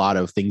see a lot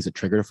of things that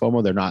trigger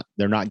FOMO.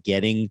 They're not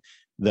getting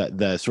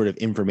the sort of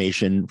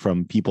information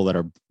from people that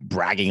are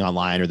bragging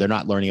online, or they're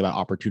not learning about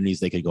opportunities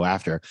they could go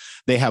after.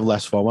 They have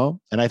less FOMO.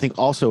 And I think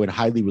also in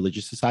highly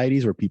religious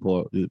societies where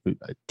people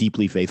are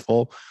deeply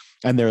faithful,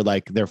 and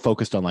they're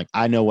focused on like,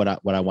 I know what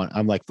I want.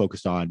 I'm like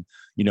focused on,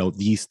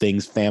 these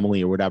things,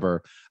 family or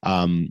whatever.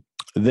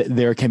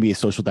 There can be a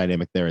social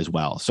dynamic there as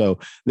well. So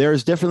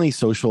there's definitely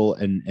social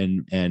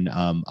and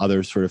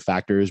other sort of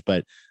factors,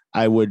 but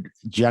I would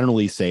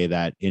generally say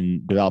that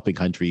in developing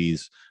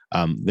countries,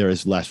 there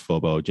is less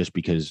FOMO just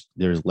because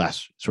there's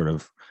less sort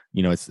of,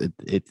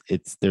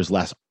 there's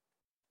less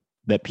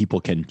that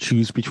people can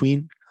choose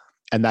between,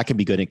 and that can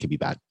be good and it can be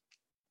bad.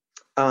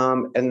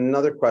 And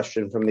another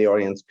question from the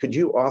audience: could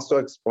you also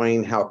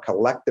explain how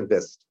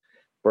collectivist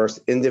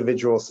versus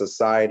individual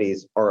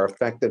societies are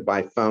affected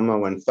by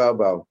FOMO and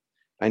FOBO?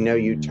 I know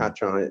you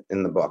touch on it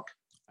in the book.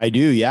 I do,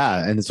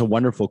 yeah, and it's a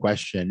wonderful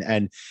question,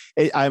 and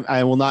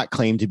I will not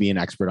claim to be an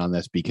expert on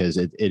this because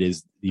it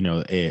is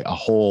a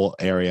whole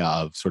area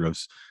of sort of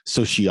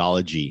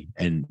sociology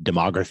and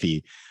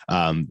demography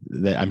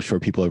that I'm sure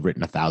people have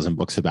written 1,000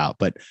 books about.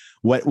 But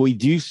what we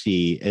do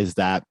see is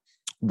that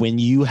when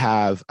you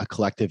have a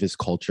collectivist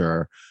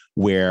culture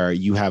where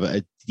you have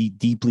a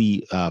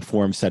deeply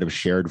formed set of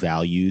shared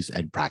values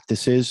and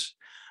practices,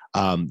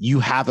 you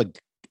have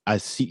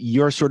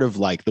you're sort of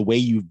like the way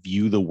you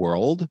view the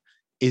world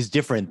is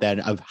different than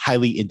a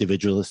highly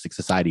individualistic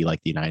society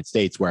like the United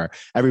States, where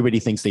everybody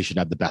thinks they should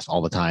have the best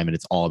all the time. And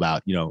it's all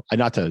about, and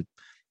not to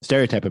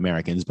stereotype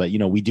Americans, but,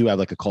 we do have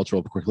like a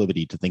cultural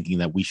proclivity to thinking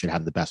that we should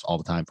have the best all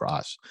the time for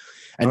us.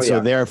 And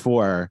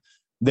therefore,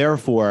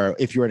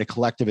 if you're in a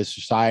collectivist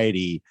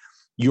society,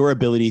 your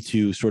ability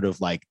to sort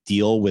of like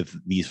deal with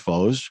these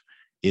foes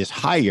is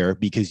higher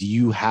because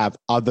you have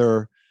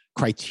other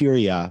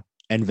criteria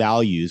and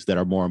values that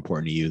are more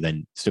important to you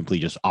than simply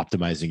just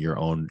optimizing your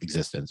own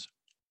existence.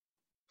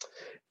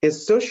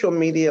 Is social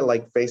media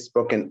like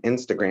Facebook and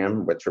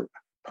Instagram, which are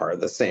part of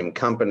the same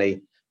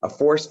company, a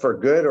force for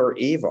good or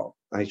evil?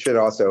 I should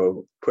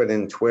also put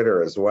in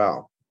Twitter as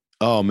well.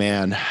 Oh,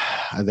 man,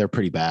 they're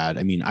pretty bad.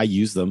 I mean, I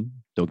use them.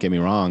 Don't get me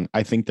wrong.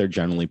 I think they're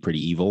generally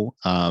pretty evil.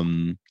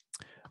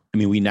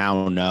 We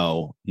now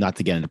know, not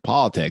to get into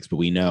politics, but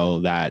we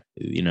know that,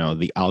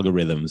 the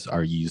algorithms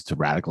are used to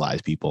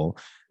radicalize people.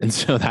 And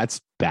so that's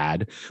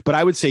bad. But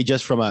I would say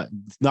just from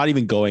not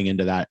even going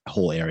into that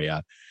whole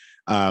area,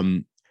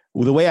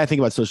 the way I think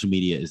about social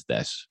media is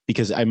this,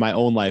 because in my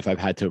own life, I've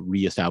had to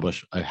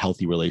reestablish a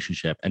healthy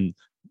relationship. And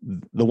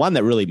the one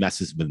that really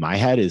messes with my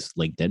head is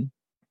LinkedIn.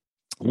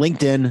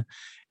 LinkedIn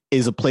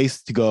is a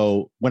place to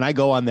go. When I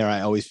go on there,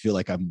 I always feel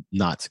like I'm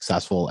not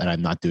successful and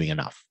I'm not doing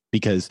enough,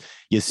 because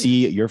you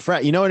see your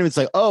friend, and it's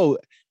like, oh,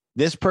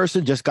 this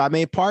person just got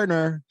made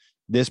partner.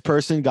 This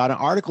person got an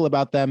article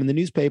about them in the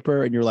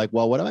newspaper. And you're like,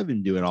 well, what have I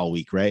been doing all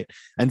week? Right.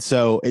 And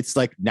so it's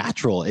like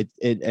natural.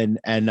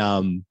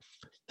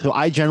 So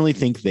I generally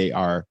think they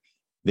are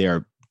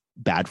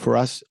bad for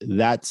us.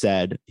 That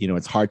said,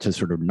 it's hard to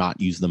sort of not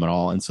use them at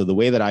all. And so the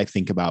way that I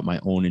think about my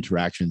own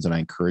interactions, and I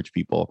encourage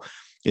people,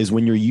 is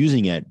when you're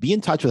using it, be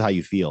in touch with how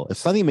you feel. If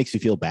something makes you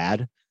feel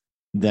bad,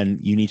 then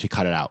you need to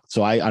cut it out.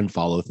 So I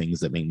unfollow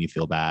things that make me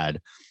feel bad.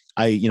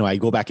 I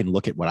go back and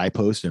look at what I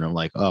post and I'm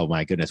like, oh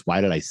my goodness,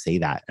 why did I say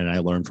that? And I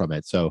learn from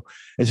it. So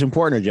it's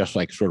important to just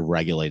like sort of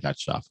regulate that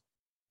stuff.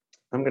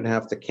 I'm going to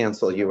have to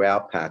cancel you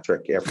out,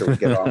 Patrick, after we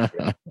get off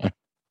here.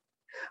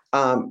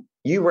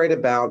 You write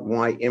about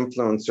why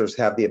influencers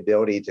have the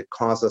ability to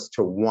cause us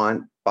to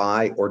want,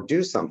 buy, or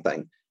do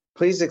something.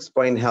 Please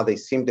explain how they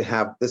seem to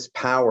have this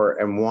power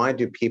and why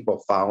do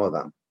people follow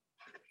them?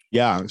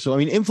 Yeah. So,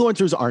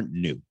 influencers aren't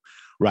new,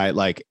 right?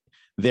 Like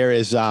there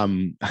is,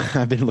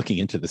 I've been looking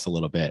into this a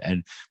little bit,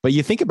 but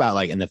you think about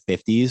like in the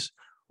 50s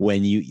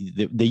when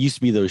there used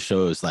to be those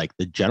shows like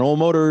the General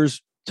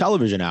Motors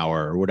television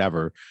hour or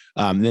whatever.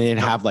 They'd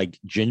have like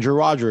Ginger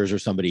Rogers or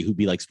somebody who'd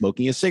be like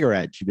smoking a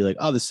cigarette. She'd be like,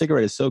 oh, the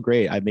cigarette is so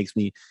great. It makes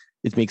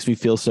me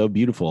feel so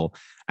beautiful.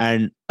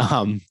 And,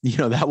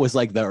 that was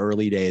like the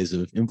early days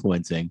of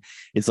influencing.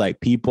 It's like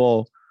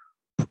people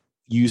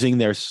using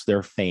their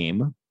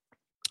fame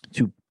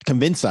to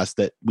convince us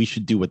that we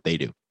should do what they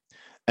do.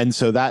 And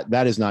so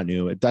that is not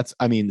new. That's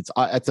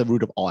the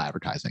root of all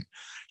advertising.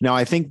 Now,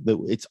 I think that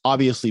it's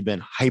obviously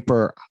been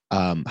hyper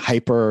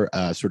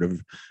sort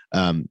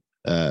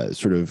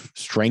of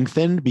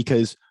strengthened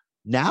because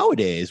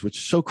nowadays, which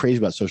is so crazy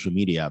about social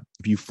media,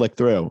 if you flick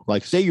through,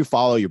 like say you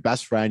follow your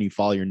best friend, you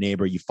follow your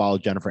neighbor, you follow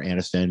Jennifer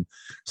Aniston.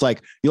 It's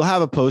like you'll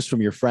have a post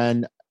from your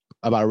friend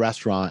about a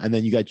restaurant, and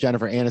then you got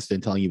Jennifer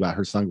Aniston telling you about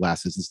her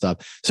sunglasses and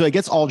stuff. So it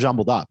gets all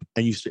jumbled up,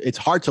 and it's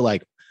hard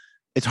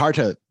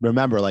to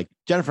remember. Like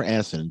Jennifer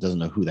Aniston doesn't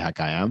know who the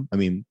heck I am.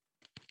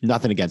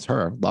 Nothing against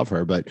her, love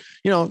her, but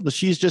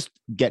she's just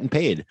getting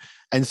paid.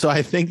 And so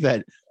I think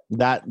that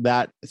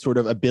sort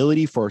of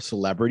ability for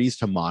celebrities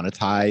to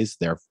monetize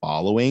their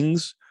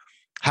followings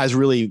has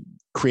really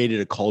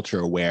created a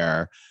culture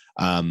where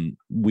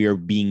we are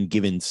being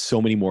given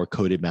so many more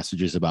coded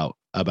messages about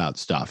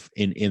stuff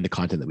in the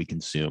content that we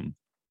consume.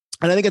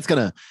 And I think it's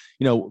gonna,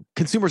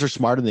 consumers are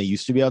smarter than they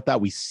used to be about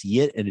that. We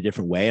see it in a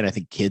different way, and I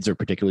think kids are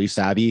particularly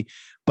savvy,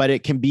 but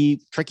it can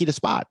be tricky to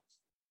spot.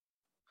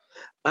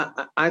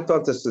 I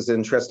thought this was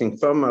interesting.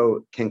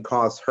 FOMO can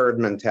cause herd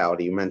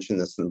mentality. You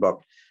mentioned this in the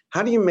book.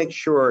 How do you make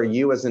sure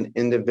you as an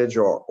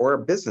individual or a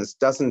business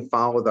doesn't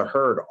follow the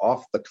herd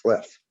off the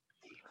cliff?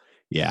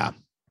 Yeah.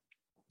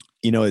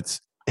 It's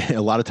a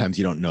lot of times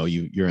you don't know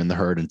you're in the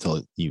herd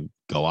until you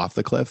go off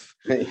the cliff.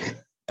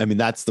 I mean,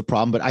 that's the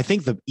problem. But I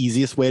think the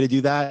easiest way to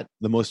do that,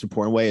 the most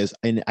important way is,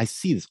 and I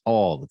see this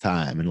all the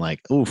time, and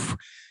like, go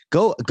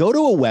to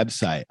a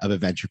website of a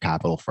venture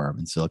capital firm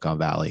in Silicon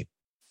Valley.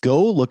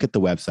 Go look at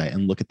the website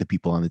and look at the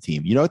people on the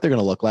team. You know what they're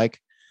going to look like?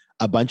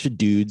 A bunch of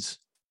dudes,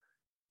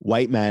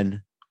 white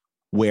men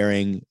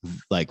wearing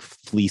like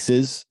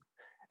fleeces,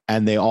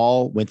 and they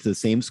all went to the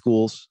same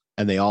schools,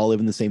 and they all live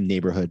in the same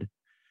neighborhood,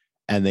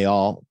 and they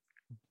all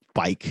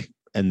bike,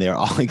 and they're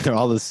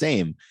all the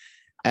same.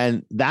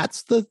 And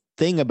that's the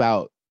thing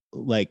about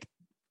like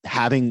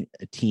having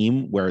a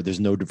team where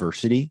there's no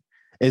diversity,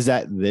 is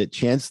that the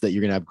chance that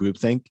you're going to have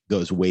groupthink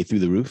goes way through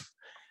the roof.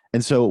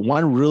 And so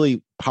one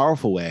really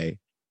powerful way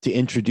to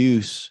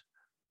introduce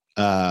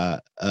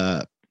the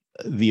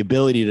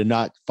ability to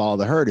not follow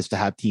the herd is to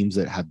have teams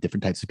that have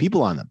different types of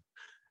people on them,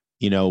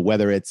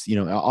 whether it's,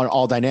 on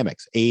all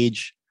dynamics,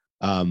 age,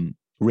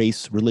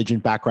 race, religion,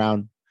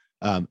 background,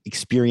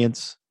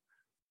 experience,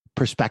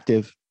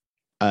 perspective,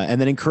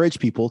 and then encourage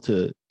people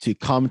to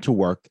come to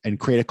work and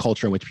create a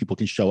culture in which people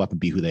can show up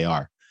and be who they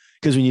are.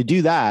 Because when you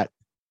do that,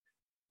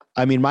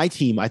 I mean, I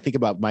think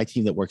about my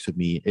team that works with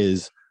me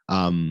is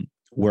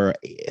we're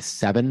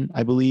 7,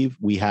 I believe.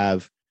 We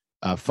have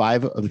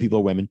 5 of the people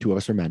are women, 2 of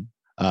us are men.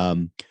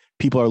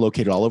 People are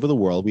located all over the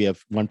world. We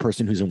have one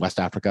person who's in West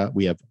Africa.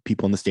 We have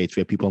people in the States. We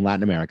have people in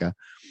Latin America.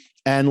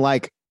 And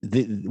like,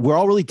 we're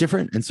all really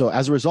different. And so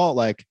as a result,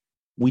 like,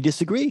 we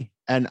disagree.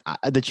 And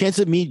the chance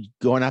of me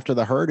going after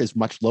the herd is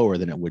much lower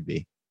than it would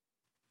be.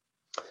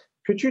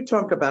 Could you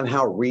talk about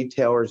how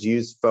retailers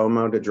use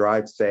FOMO to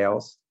drive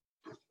sales?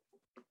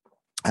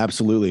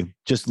 Absolutely.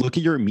 Just look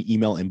at your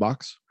email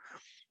inbox.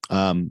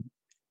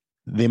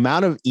 The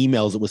amount of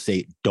emails that will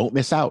say, don't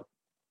miss out,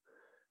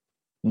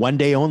 one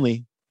day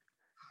only,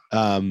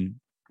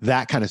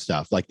 that kind of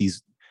stuff. Like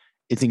these,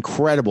 it's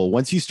incredible.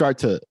 Once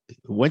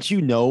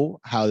you know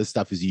how this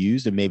stuff is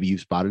used, and maybe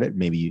you've spotted it,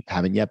 maybe you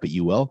haven't yet, but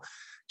you will,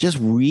 just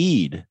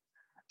read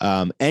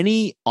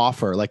any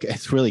offer. Like,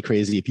 it's really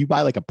crazy. If you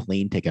buy like a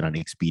plane ticket on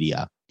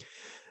Expedia,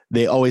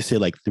 they always say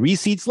like 3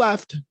 seats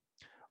left.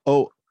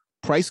 Oh,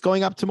 price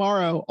going up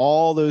tomorrow,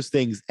 all those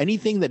things.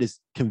 Anything that is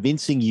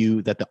convincing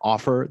you that the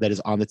offer that is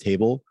on the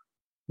table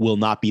will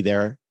not be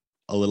there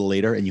a little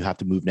later and you have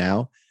to move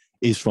now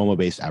is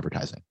FOMO-based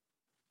advertising.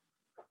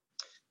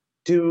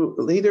 Do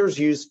leaders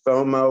use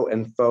FOMO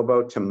and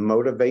FOBO to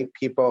motivate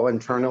people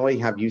internally?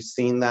 Have you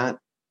seen that?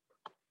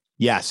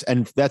 Yes,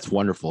 and that's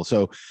wonderful.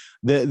 So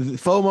the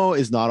FOMO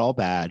is not all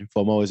bad.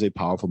 FOMO is a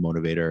powerful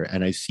motivator.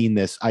 And I've seen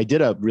this. I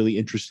did a really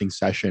interesting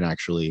session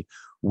actually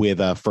with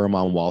a firm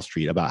on Wall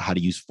Street about how to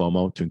use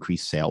FOMO to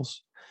increase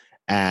sales.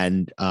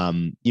 And,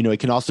 it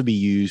can also be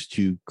used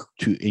to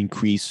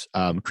increase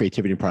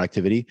creativity and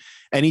productivity.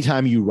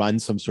 Anytime you run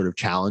some sort of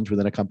challenge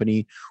within a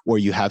company, or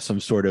you have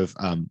some sort of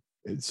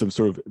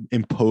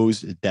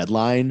imposed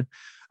deadline,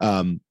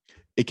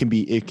 it can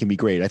be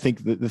great. I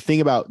think the thing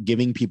about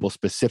giving people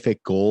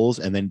specific goals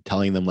and then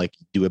telling them like,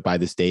 do it by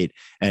this date.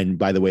 And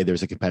by the way,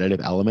 there's a competitive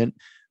element.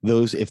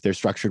 Those, if they're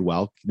structured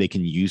well, they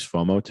can use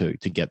FOMO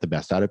to get the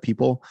best out of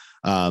people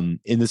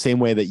in the same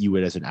way that you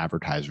would as an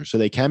advertiser. So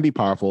they can be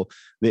powerful.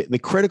 The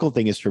critical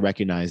thing is to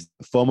recognize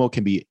FOMO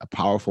can be a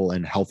powerful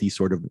and healthy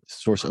sort of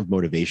source of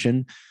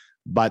motivation,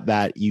 but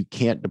that you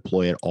can't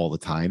deploy it all the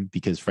time,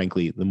 because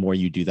frankly, the more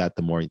you do that,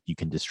 the more you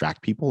can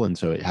distract people. And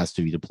so it has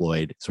to be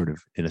deployed sort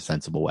of in a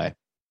sensible way.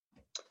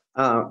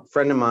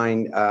 Friend of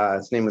mine,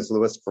 his name is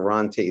Louis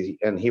Ferranti,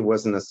 and he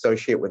was an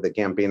associate with the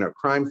Gambino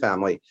crime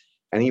family.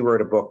 And he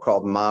wrote a book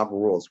called Mob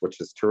Rules,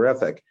 which is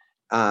terrific,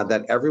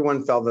 that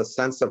everyone felt a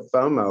sense of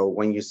FOMO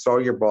when you saw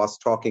your boss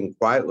talking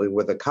quietly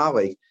with a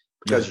colleague,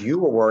 because you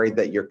were worried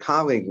that your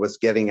colleague was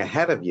getting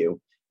ahead of you.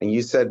 And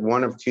you said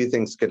one of 2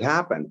 things could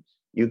happen.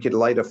 You could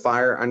light a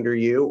fire under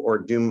you or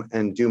do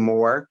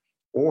more,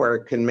 or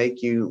it can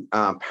make you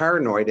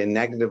paranoid and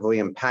negatively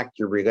impact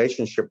your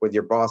relationship with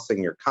your boss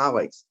and your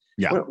colleagues.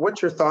 Yeah.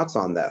 What's your thoughts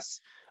on this?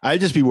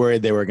 I'd just be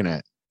worried they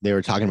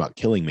were talking about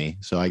killing me.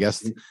 So I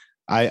guess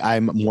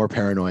I'm more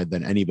paranoid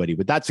than anybody,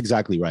 but that's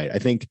exactly right. I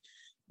think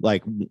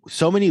like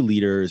so many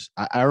leaders,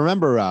 I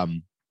remember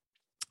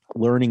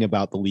learning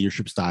about the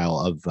leadership style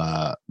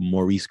of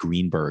Maurice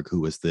Greenberg,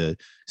 who was the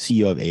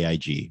CEO of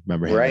AIG.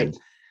 Remember him? Right. And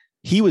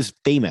he was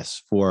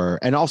famous for,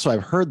 and also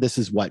I've heard this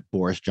is what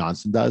Boris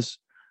Johnson does.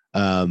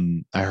 I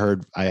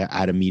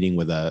had a meeting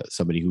with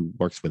somebody who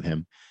works with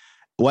him.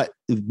 What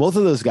both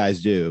of those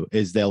guys do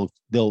is they'll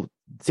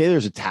say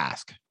there's a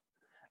task,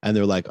 and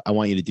they're like, I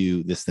want you to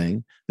do this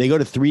thing. They go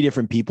to 3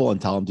 different people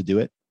and tell them to do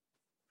it.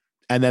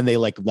 And then they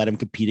like let them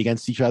compete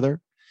against each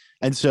other.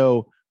 And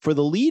so for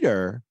the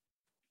leader,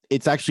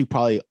 it's actually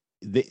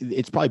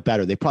it's probably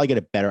better. They probably get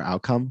a better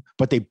outcome,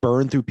 but they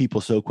burn through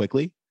people so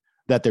quickly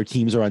that their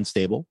teams are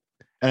unstable.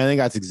 And I think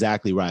that's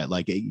exactly right.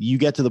 Like you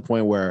get to the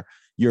point where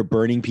you're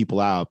burning people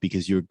out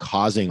because you're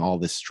causing all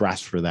this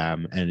stress for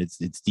them, and it's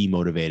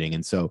demotivating.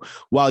 And so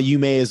while you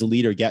may as a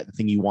leader get the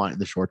thing you want in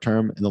the short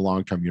term, in the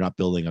long term, you're not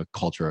building a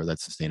culture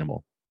that's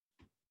sustainable.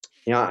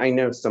 Yeah, I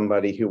know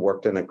somebody who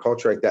worked in a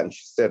culture like that, and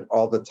she said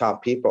all the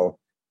top people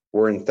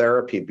were in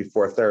therapy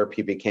before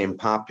therapy became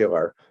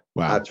popular.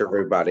 Wow. To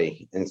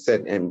everybody, and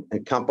said, and a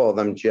couple of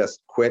them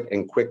just quit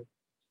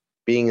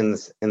being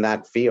in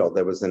that field.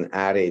 There was an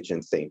ad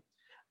agency.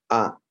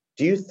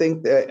 Do you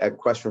think that, a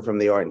question from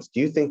the audience, do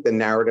you think the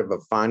narrative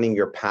of finding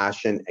your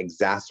passion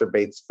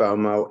exacerbates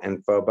FOMO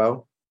and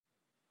FOBO?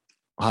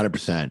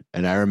 100%.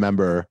 And I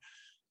remember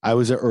I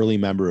was an early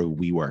member of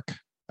WeWork.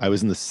 I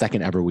was in the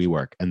second ever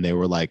WeWork, and they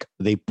were like,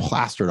 they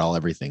plastered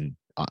everything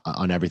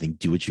on everything.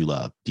 Do what you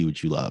love. Do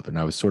what you love. And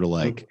I was sort of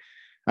like,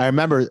 I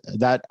remember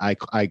that I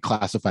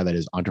classify that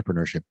as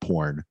entrepreneurship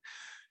porn.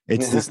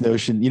 It's this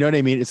notion, you know what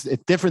I mean? It's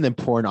different than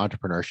porn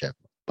entrepreneurship,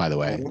 by the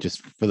way,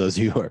 just for those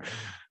of you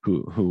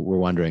who were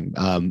wondering.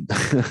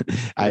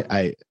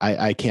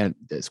 I can't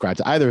ascribe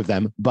to either of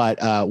them, but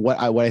what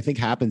I think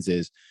happens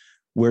is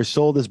we're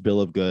sold this bill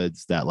of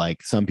goods that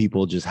like some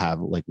people just have,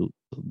 like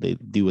they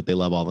do what they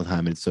love all the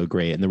time, and it's so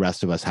great, and the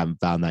rest of us haven't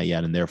found that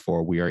yet, and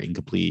therefore we are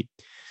incomplete.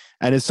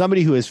 And as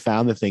somebody who has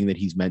found the thing that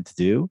he's meant to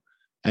do,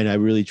 and I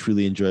really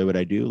truly enjoy what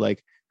I do,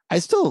 like I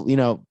still,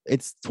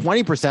 it's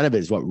 20% of it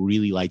is what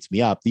really lights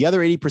me up. The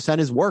other 80%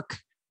 is work,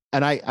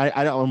 and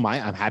I don't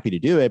mind. I'm happy to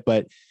do it,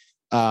 but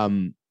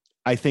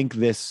I think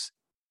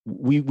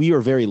we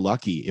are very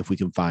lucky if we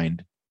can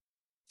find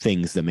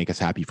things that make us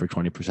happy for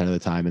 20% of the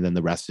time, and then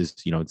the rest is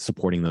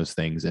supporting those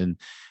things, and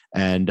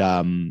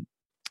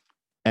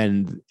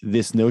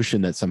this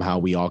notion that somehow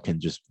we all can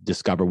just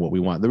discover what we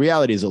want. The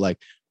reality is that like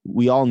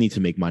we all need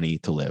to make money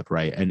to live,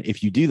 right? And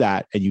if you do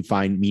that and you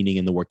find meaning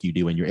in the work you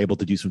do and you're able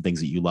to do some things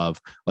that you love,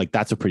 like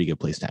that's a pretty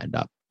good place to end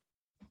up.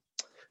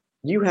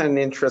 You had an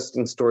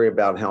interesting story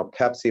about how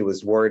Pepsi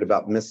was worried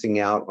about missing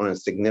out on a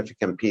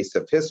significant piece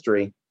of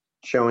history,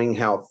 showing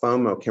how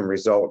FOMO can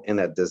result in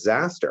a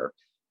disaster.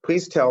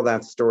 Please tell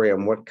that story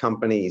and what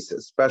companies,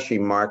 especially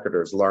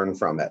marketers, learn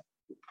from it.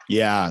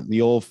 Yeah,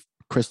 the old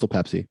Crystal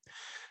Pepsi.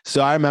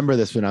 So I remember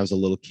this when I was a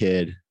little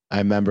kid. I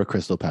remember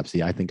Crystal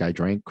Pepsi. I think I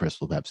drank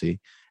Crystal Pepsi.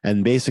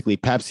 And basically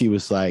Pepsi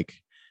was like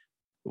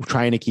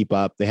trying to keep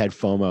up. They had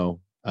FOMO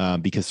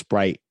because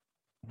Sprite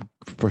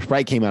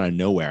came out of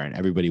nowhere and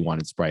everybody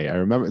wanted Sprite. I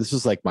remember this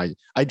was like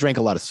I drank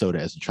a lot of soda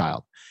as a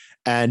child.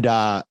 And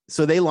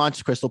so they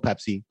launched Crystal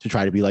Pepsi to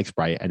try to be like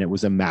Sprite, and it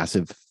was a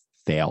massive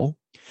fail.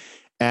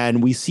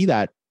 And we see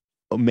that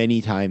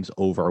many times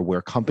over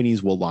where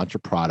companies will launch a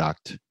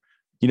product.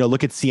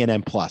 Look at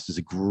CNN Plus is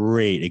a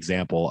great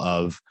example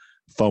of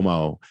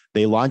FOMO.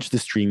 They launched the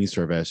streaming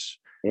service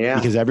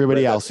because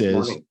everybody else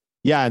is. Money.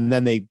 Yeah. And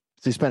then they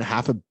spent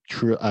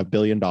 $500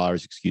 billion,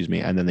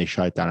 and then they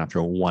shut it down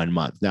after 1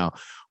 month. Now,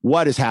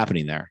 what is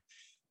happening there?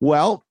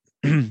 Well,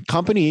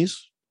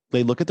 companies,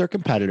 they look at their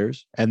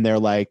competitors and they're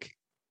like,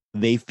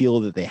 they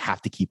feel that they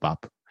have to keep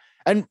up.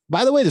 And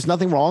by the way, there's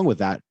nothing wrong with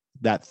that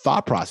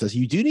thought process.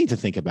 You do need to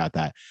think about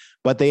that,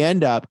 but they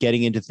end up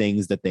getting into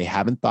things that they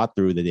haven't thought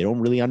through, that they don't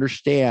really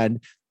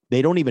understand.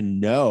 They don't even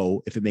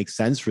know if it makes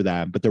sense for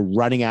them, but they're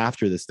running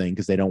after this thing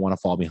because they don't want to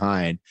fall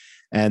behind,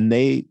 and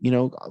they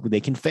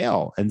can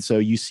fail. And so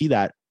you see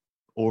that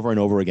over and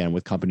over again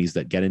with companies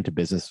that get into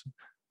business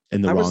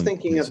in the wrong. I was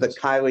thinking places. Of the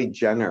Kylie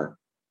Jenner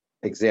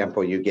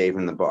example you gave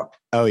in the book.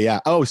 Oh yeah.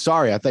 Oh,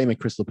 sorry. I thought you meant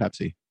Crystal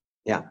Pepsi.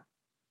 Yeah.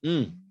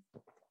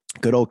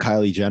 Good old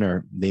Kylie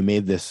Jenner. They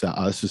made this.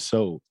 This is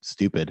so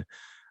stupid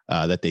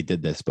that they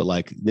did this, but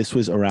like this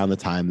was around the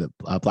time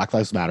that Black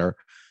Lives Matter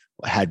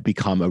had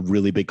become a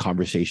really big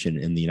conversation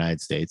in the United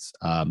States.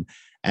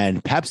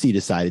 And Pepsi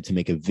decided to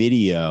make a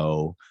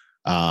video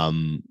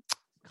kind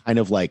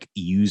of like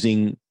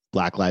using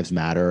Black Lives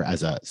Matter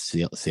as a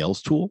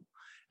sales tool.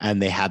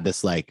 And they had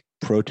this like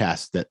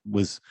protest that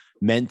was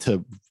meant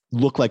to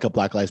look like a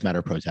Black Lives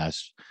Matter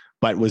protest,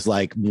 but was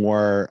like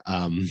more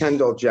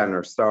Kendall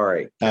Jenner.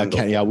 Sorry.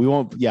 We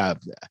won't. Yeah.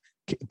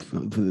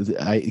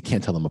 I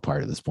can't tell them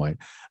apart at this point.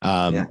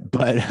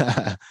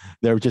 But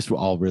they're just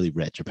all really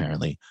rich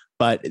apparently.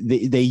 But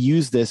they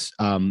use this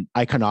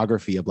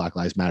iconography of Black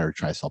Lives Matter to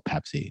try to sell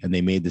Pepsi. And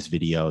they made this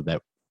video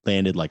that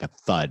landed like a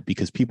thud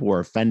because people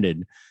were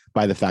offended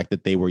by the fact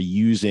that they were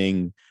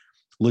using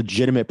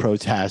legitimate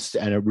protests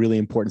and a really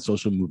important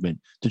social movement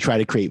to try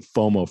to create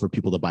FOMO for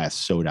people to buy a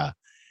soda.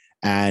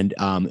 And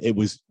it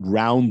was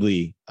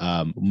roundly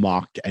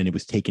mocked, and it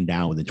was taken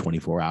down within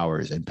 24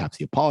 hours. And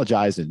Pepsi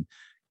apologized, and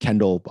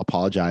Kendall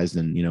apologized,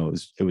 and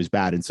it was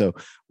bad. And so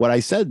what I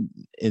said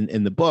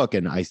in the book,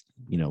 and I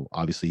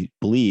obviously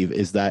believe,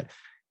 is that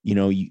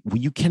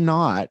you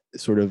cannot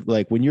sort of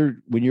like when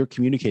you're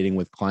communicating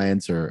with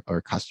clients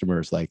or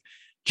customers, like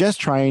just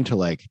trying to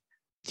like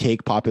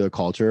take popular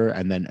culture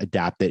and then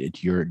adapt it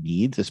to your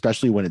needs,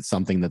 especially when it's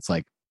something that's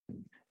like,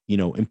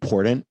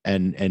 important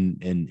and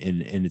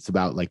it's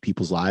about like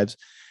people's lives,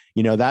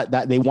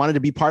 that they wanted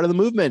to be part of the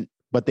movement,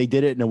 but they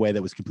did it in a way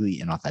that was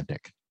completely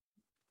inauthentic.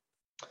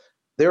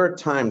 There are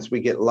times we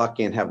get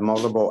lucky and have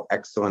multiple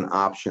excellent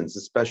options,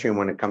 especially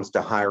when it comes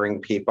to hiring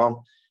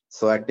people,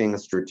 selecting a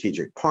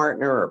strategic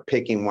partner, or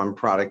picking one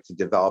product to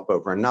develop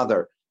over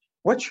another.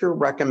 What's your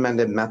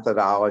recommended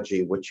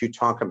methodology, which you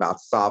talk about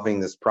solving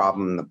this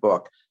problem in the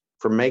book,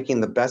 for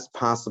making the best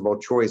possible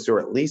choice, or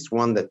at least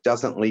one that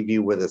doesn't leave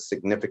you with a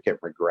significant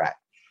regret?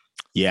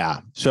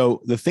 Yeah.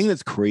 So the thing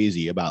that's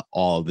crazy about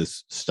all of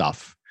this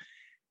stuff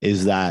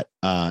is that,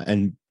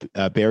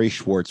 Barry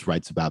Schwartz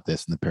writes about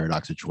this in The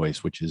Paradox of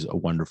Choice, which is a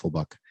wonderful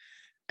book.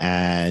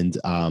 And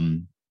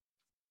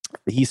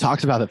he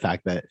talks about the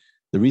fact that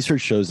the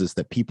research shows us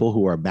that people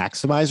who are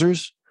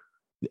maximizers,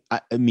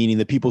 meaning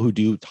the people who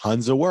do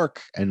tons of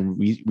work and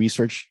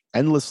research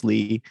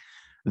endlessly,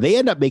 they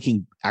end up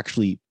making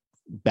actually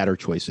better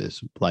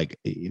choices. Like,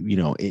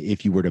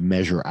 if you were to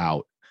measure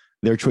out,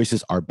 their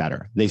choices are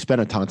better. They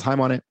spend a ton of time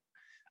on it.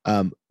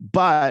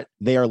 But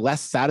they are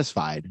less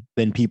satisfied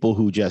than people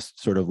who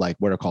just sort of like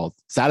what are called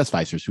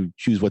satisficers, who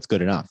choose what's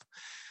good enough.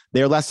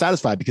 They're less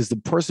satisfied because the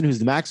person who's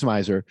the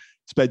maximizer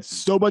spends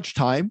so much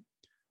time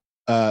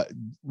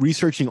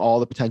researching all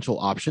the potential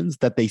options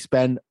that they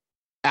spend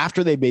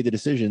after they made the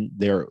decision,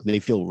 they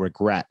feel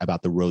regret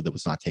about the road that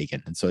was not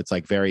taken. And so it's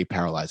like very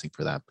paralyzing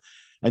for them.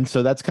 And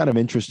so that's kind of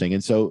interesting.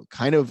 And so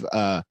kind of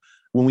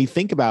when we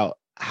think about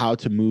how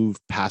to move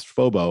past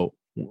FOBO,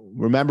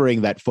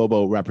 remembering that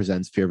FOBO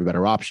represents fear of a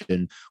better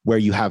option, where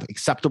you have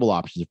acceptable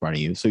options in front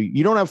of you. So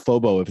you don't have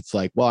FOBO if it's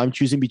like, well, I'm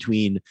choosing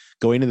between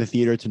going to the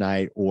theater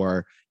tonight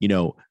or,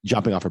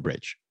 jumping off a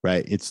bridge,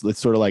 right? It's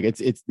sort of like,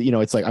 it's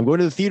like, I'm going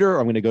to the theater or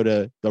I'm going to go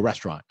to the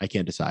restaurant. I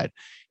can't decide.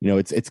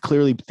 It's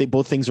clearly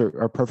both things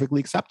are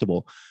perfectly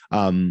acceptable.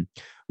 When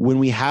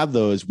we have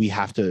those, we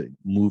have to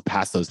move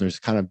past those. And there's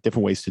kind of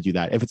different ways to do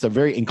that. If it's a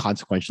very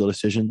inconsequential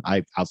decision,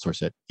 I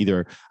outsource it.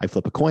 Either I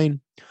flip a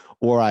coin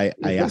or I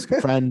ask a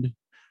friend.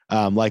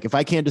 Like if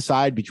I can't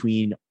decide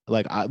between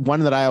one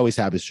that I always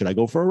have is, should I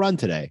go for a run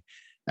today?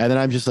 And then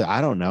I'm just like,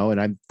 I don't know.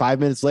 And I'm 5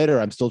 minutes later,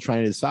 I'm still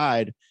trying to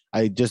decide.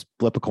 I just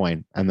flip a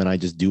coin and then I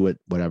just do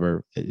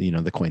whatever,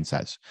 the coin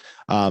says.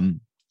 When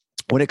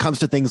it comes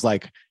to things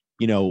like,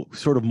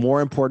 sort of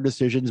more important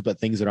decisions, but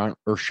things that aren't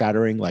earth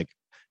shattering, like,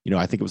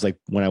 I think it was like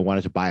when I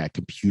wanted to buy a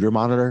computer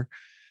monitor,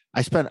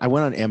 I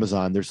went on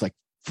Amazon. There's like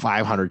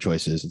 500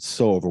 choices. It's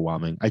so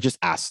overwhelming. I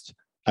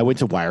went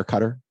to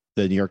Wirecutter,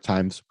 the New York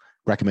Times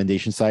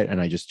recommendation site,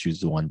 and I just choose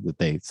the one that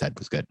they said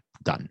was good.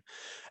 Done.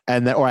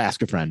 And then, or I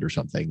ask a friend or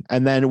something.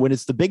 And then when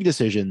it's the big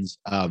decisions,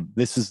 and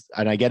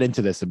I get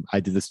into this, and I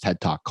did this TED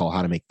talk called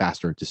How to Make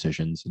Faster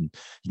Decisions, and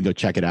you can go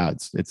check it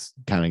out. It's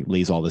kind of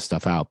lays all this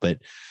stuff out. But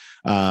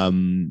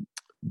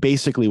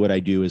basically what I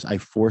do is I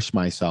force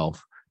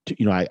myself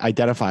to, I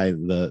identify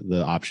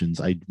the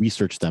options. I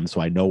research them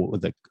so I know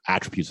what the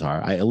attributes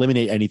are. I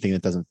eliminate anything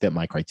that doesn't fit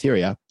my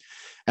criteria.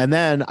 And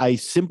then I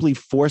simply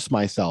force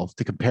myself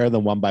to compare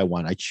them one by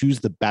one. I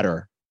choose the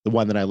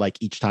one that I like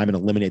each time, and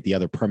eliminate the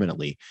other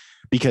permanently.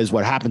 Because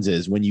what happens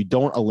is when you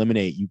don't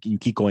eliminate, you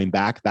keep going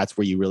back. That's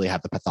where you really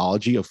have the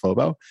pathology of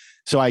FOBO.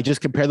 So I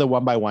just compare them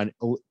one by one,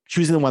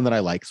 choosing the one that I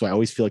like. So I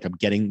always feel like I'm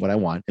getting what I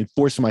want, and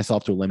forcing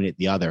myself to eliminate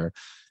the other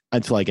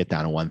until I get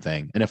down to one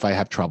thing. And if I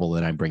have trouble,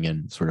 then I bring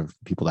in sort of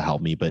people to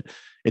help me. But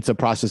it's a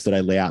process that I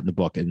lay out in the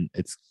book, and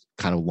it's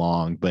kind of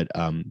long, but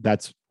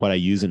that's what I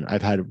use. And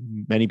I've had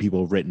many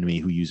people have written to me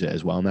who use it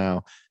as well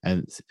now,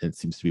 and it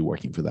seems to be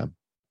working for them.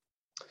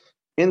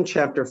 In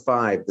chapter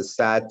 5, the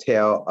sad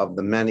tale of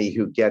the many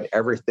who get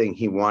everything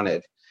he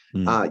wanted,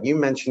 you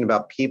mentioned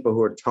about people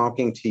who are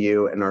talking to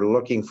you and are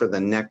looking for the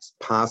next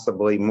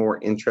possibly more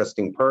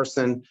interesting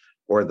person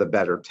or the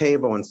better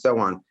table and so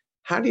on.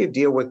 How do you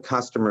deal with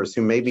customers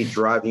who may be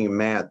driving you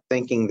mad,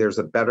 thinking there's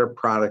a better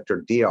product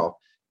or deal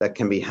that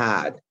can be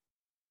had?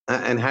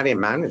 And how do you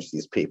manage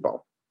these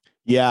people?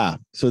 Yeah.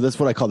 So that's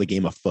what I call the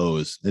game of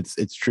foes.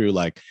 It's true.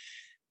 Like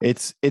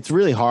it's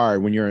really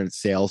hard when you're in a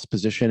sales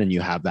position and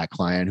you have that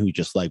client who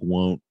just like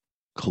won't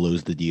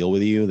close the deal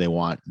with you. They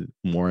want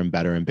more and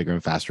better and bigger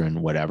and faster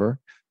and whatever,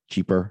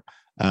 cheaper.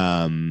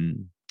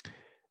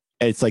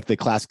 It's like the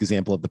classic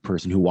example of the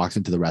person who walks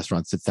into the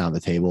restaurant, sits down at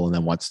the table, and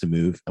then wants to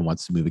move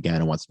again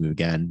and wants to move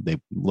again.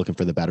 They're looking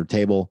for the better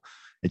table.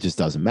 It just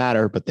doesn't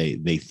matter, but they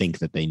think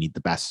that they need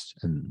the best,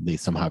 and they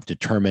somehow have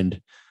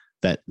determined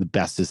that the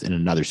best is in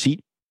another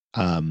seat.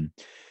 And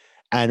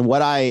what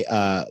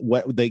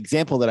the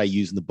example that I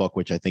use in the book,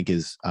 which I think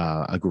is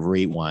a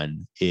great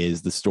one,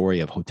 is the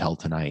story of Hotel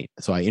Tonight.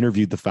 So I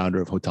interviewed the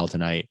founder of Hotel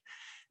Tonight,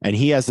 and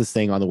he has this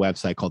thing on the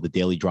website called the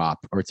Daily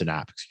Drop, or it's an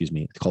app, excuse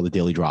me. It's called the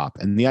Daily Drop.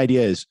 And the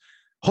idea is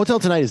Hotel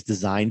Tonight is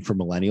designed for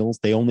millennials.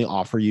 They only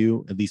offer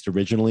you, at least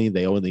originally,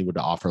 they only would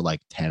offer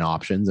like 10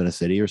 options in a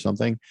city or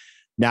something.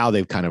 Now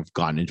they've kind of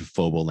gotten into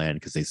FOBO land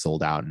because they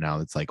sold out, and now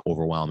it's like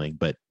overwhelming.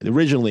 But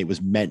originally it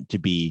was meant to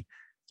be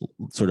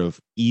sort of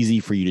easy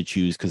for you to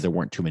choose because there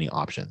weren't too many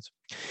options.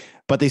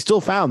 But they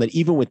still found that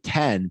even with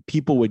 10,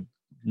 people would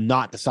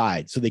not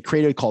decide. So they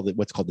created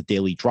what's called the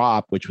daily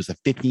drop, which was a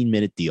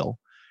 15-minute deal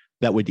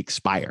that would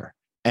expire.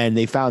 And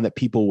they found that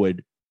people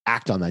would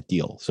act on that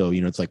deal. So,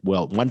 it's like,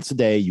 well, once a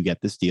day you get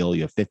this deal,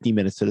 you have 15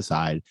 minutes to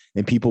decide,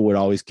 and people would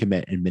always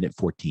commit in minute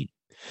 14.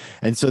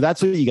 And so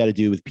that's what you got to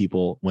do with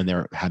people when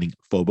they're having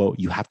FOBO.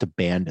 You have to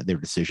band their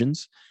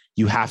decisions.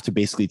 You have to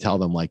basically tell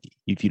them, like,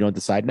 if you don't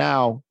decide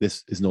now,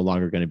 this is no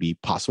longer going to be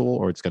possible,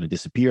 or it's going to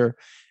disappear.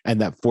 And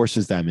that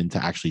forces them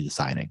into actually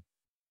deciding.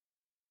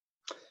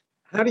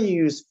 How do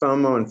you use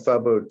FOMO and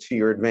FOBO to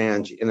your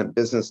advantage in a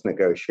business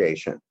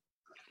negotiation?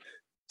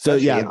 So,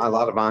 a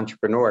lot of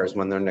entrepreneurs,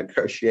 when they're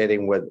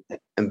negotiating with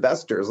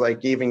investors,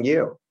 like even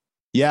you.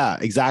 Yeah,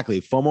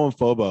 exactly. FOMO and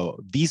FOBO.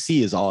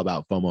 VC is all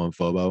about FOMO and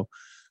FOBO.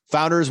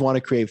 Founders want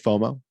to create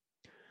FOMO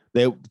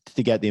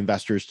to get the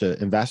investors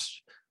to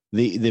invest.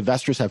 The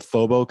investors have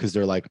FOBO because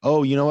they're like,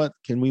 oh, you know what?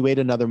 Can we wait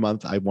another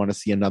month? I want to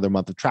see another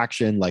month of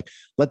traction. Like,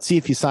 let's see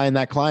if you sign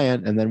that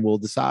client, and then we'll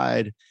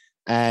decide.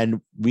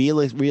 And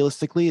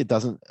realistically, it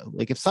doesn't,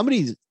 like, if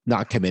somebody's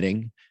not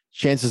committing,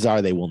 chances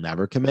are they will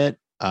never commit.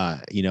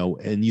 And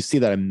you see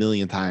that a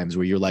million times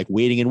where you're like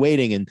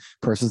waiting and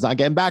person's not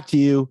getting back to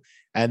you,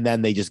 and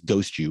then they just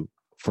ghost you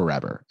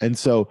forever. And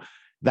so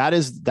that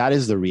is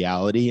the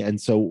reality.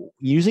 And so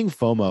using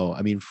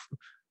FOMO,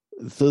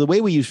 so the way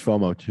we use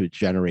FOMO to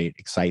generate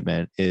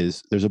excitement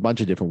is there's a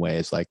bunch of different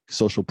ways. Like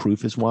social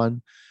proof is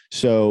one.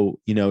 So,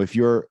 if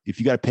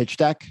you got a pitch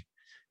deck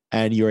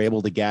and you're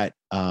able to get,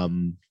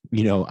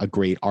 a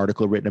great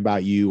article written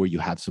about you, or you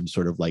have some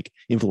sort of like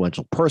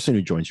influential person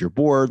who joins your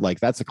board, like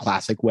that's a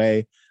classic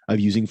way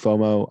of using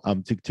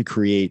FOMO to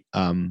create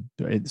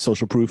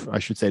social proof, I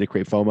should say, to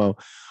create FOMO.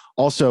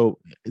 Also,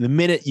 the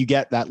minute you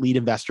get that lead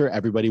investor,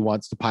 everybody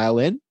wants to pile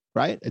in,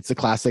 right? It's a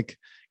classic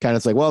kind of,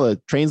 it's like, well,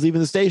 the train's leaving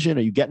the station.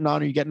 Are you getting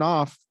on? Are you getting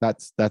off?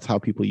 That's how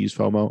people use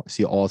FOMO. I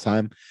see it all the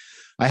time.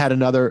 I had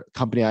another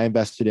company I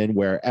invested in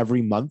where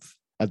every month,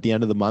 at the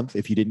end of the month,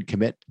 if you didn't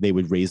commit, they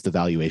would raise the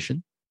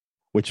valuation,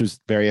 which was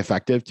very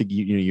effective to,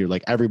 you're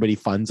like, everybody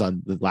funds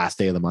on the last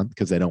day of the month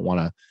because they don't want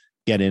to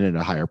get in at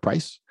a higher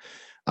price.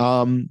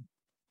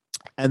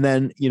 And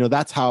then,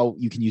 that's how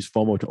you can use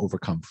FOMO to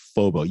overcome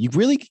FOBO.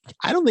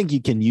 I don't think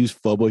you can use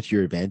FOBO to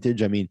your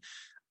advantage.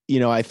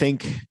 I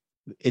think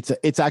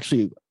it's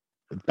actually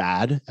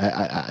bad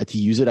to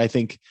use it. I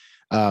think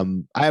I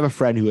have a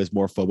friend who has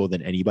more FOBO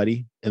than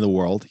anybody in the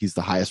world. He's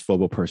the highest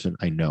FOBO person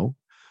I know.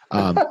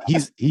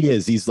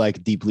 He's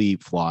like deeply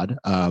flawed.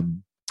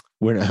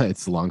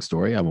 It's a long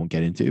story I won't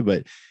get into,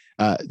 but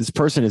this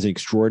person is an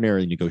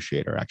extraordinary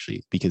negotiator,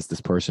 actually, because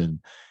this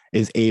person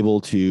is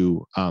able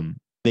to,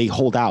 they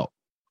hold out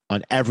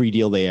on every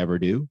deal they ever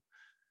do.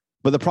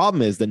 But the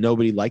problem is that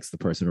nobody likes the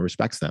person or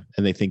respects them,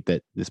 and they think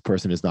that this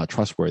person is not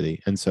trustworthy.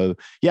 And so,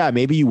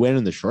 maybe you win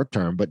in the short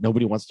term, but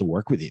nobody wants to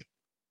work with you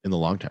in the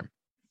long term.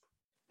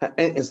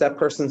 Is that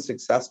person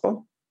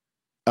successful?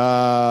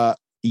 Yeah,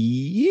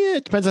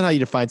 it depends on how you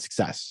define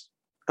success.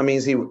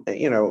 Is he,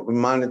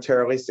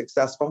 monetarily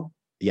successful?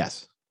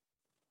 Yes.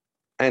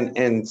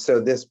 And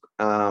so this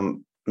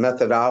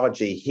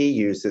methodology he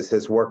uses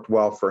has worked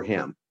well for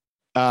him.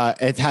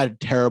 It's had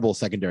terrible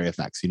secondary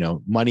effects.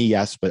 Money,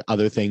 yes, but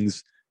other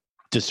things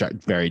just are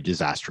very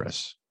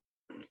disastrous.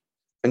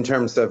 In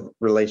terms of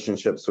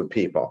relationships with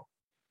people.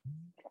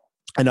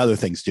 And other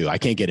things too. I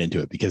can't get into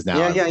it because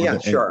now.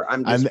 Sure.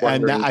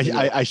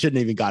 I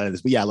shouldn't even got into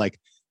this, but like,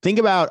 think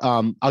about,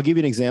 I'll give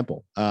you an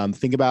example.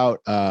 Think about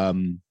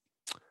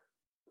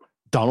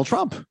Donald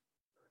Trump.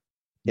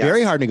 Yes.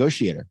 Very hard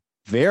negotiator.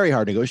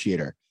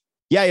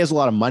 Yeah, he has a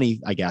lot of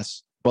money, I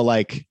guess. But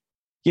like,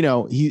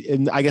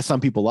 and I guess some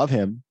people love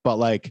him, but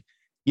like,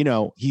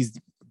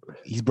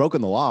 he's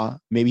broken the law.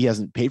 Maybe he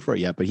hasn't paid for it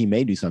yet, but he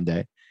may do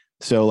someday.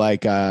 So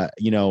like,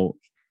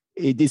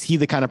 is he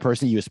the kind of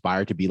person you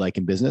aspire to be like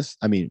in business?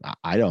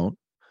 I don't.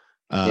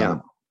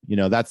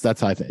 That's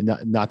how I think.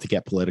 Not to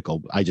get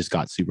political. I just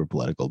got super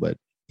political, but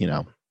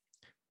No.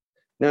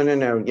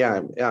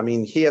 Yeah.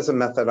 He has a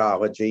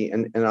methodology,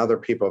 and other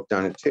people have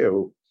done it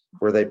too,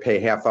 where they pay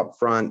half up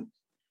front.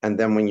 And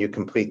then when you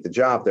complete the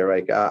job, they're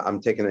like, I'm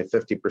taking a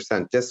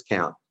 50%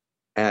 discount.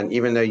 And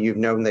even though you've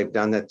known they've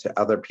done that to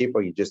other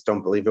people, you just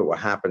don't believe it will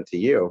happen to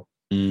you.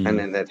 And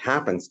then it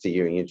happens to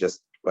you, and you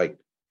just like,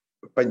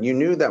 but you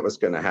knew that was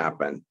going to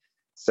happen.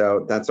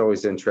 So that's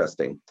always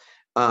interesting.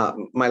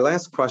 My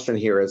last question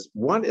here is,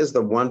 what is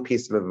the one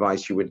piece of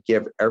advice you would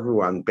give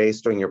everyone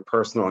based on your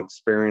personal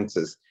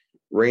experiences,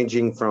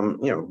 ranging from,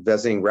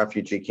 visiting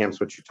refugee camps,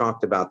 which you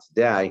talked about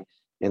today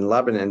in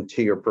Lebanon,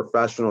 to your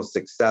professional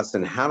success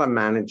and how to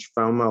manage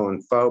FOMO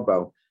and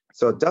FOBO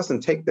so it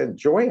doesn't take the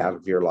joy out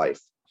of your life?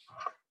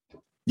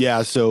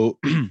 Yeah. So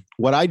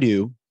what I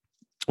do,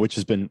 which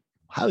has been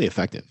highly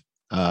effective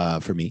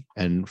for me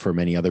and for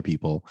many other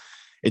people,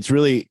 it's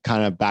really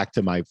kind of back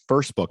to my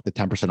first book, The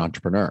 10%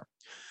 Entrepreneur.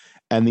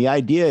 And the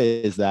idea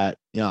is that,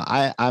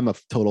 I'm a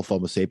total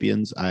FOMO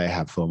sapiens. I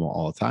have FOMO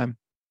all the time.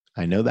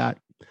 I know that.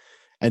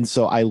 And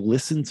so I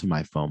listen to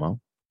my FOMO.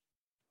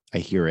 I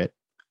hear it,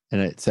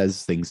 and it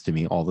says things to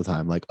me all the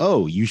time like,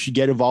 oh, you should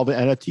get involved in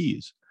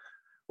NFTs.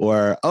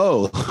 or,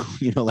 oh,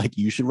 like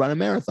you should run a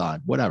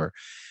marathon, whatever.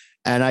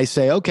 And I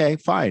say, okay,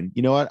 fine.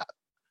 You know what?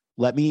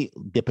 Let me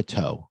dip a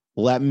toe.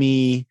 Let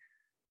me,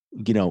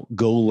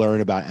 go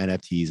learn about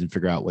NFTs and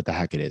figure out what the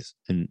heck it is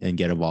and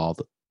get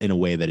involved in a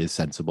way that is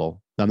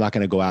sensible. I'm not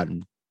going to go out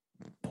and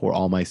pour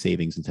all my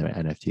savings into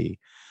an NFT,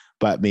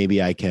 but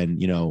maybe I can,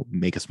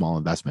 make a small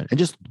investment and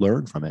just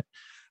learn from it.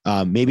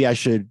 Maybe I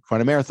should run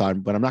a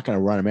marathon, but I'm not going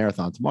to run a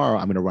marathon tomorrow.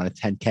 I'm going to run a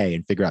 10K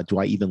and figure out, do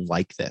I even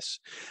like this?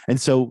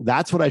 And so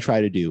that's what I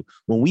try to do.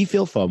 When we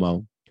feel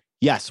FOMO,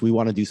 yes, we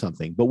want to do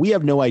something, but we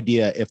have no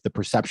idea if the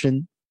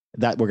perception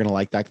that we're going to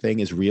like that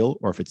thing is real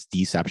or if it's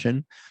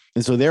deception.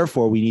 And so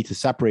therefore we need to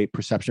separate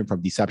perception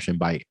from deception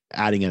by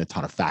adding in a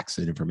ton of facts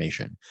and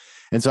information.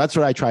 And so that's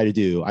what I try to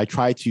do. I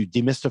try to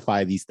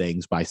demystify these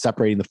things by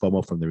separating the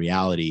FOMO from the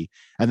reality.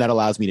 And that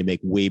allows me to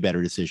make way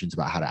better decisions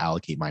about how to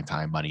allocate my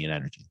time, money, and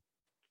energy.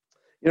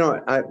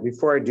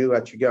 Before I do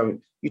let you go,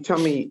 you tell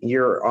me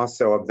you're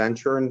also a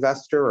venture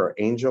investor or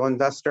angel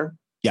investor?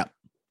 Yeah.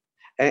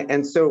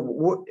 And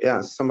so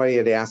somebody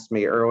had asked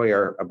me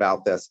earlier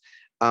about this.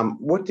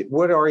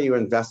 What are you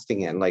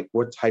investing in? Like,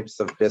 what types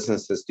of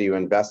businesses do you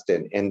invest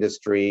in?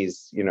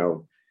 Industries,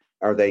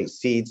 are they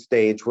seed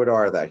stage? What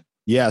are they?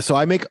 Yeah. So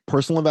I make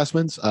personal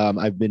investments.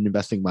 I've been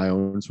investing my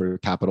own sort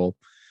of capital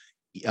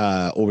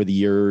over the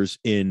years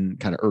in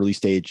kind of early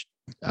stage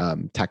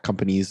tech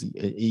companies,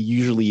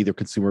 usually either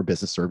consumer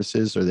business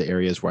services or the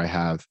areas where I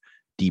have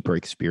deeper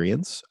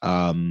experience.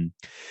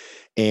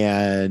 And,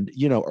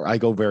 I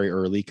go very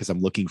early because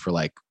I'm looking for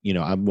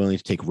I'm willing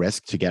to take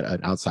risk to get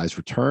an outsized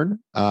return.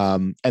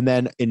 And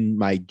then in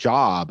my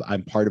job,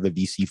 I'm part of a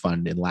VC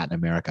fund in Latin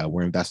America.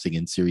 We're investing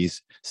in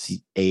Series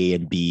C, A,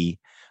 and B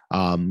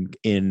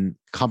in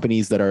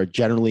companies that are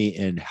generally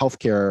in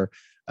healthcare,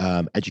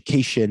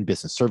 education,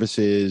 business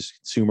services,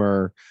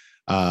 consumer,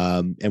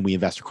 and we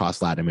invest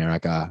across Latin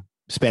America,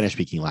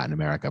 Spanish-speaking Latin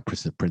America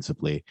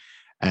principally.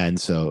 And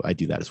so I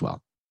do that as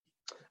well.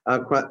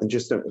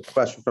 Just a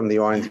question from the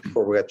audience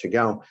before we let you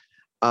go.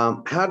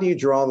 How do you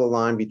draw the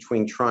line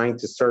between trying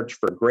to search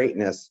for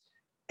greatness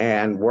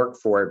and work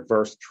for it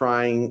versus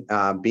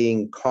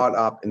being caught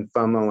up in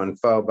FOMO and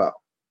FOBO?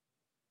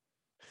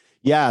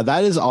 Yeah,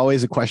 that is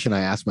always a question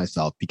I ask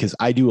myself because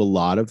I do a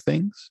lot of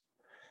things.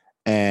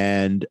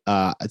 And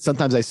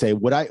sometimes I say,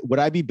 would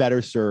I be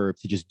better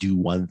served to just do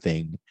one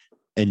thing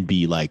and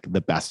be like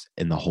the best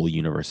in the whole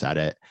universe at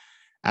it?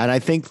 And I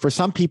think for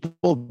some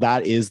people,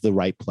 that is the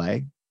right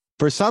play.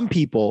 For some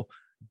people,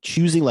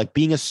 choosing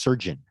being a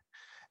surgeon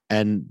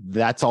and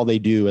that's all they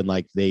do. And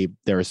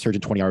they're a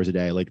surgeon 20 hours a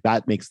day,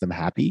 that makes them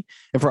happy.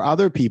 And for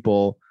other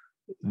people,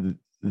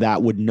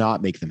 that would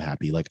not make them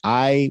happy.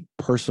 I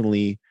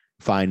personally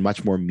find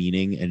much more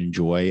meaning and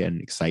joy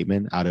and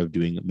excitement out of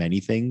doing many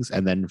things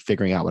and then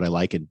figuring out what I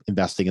like and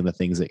investing in the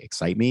things that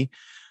excite me.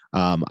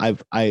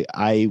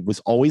 I was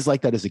always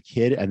like that as a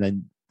kid. And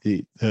then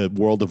the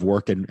world of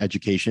work and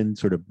education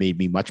sort of made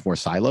me much more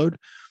siloed.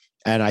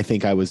 And I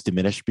think I was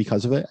diminished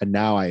because of it. And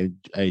now I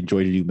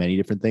enjoy to do many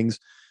different things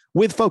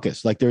with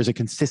focus. There's a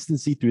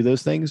consistency through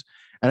those things.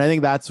 And I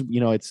think that's,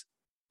 it's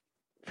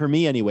for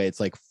me anyway,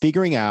 it's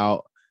figuring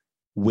out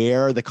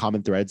where the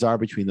common threads are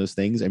between those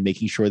things and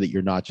making sure that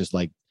you're not just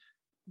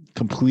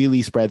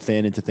completely spread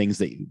thin into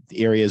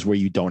areas where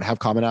you don't have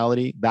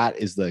commonality. That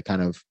is the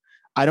kind of,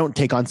 I don't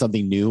take on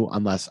something new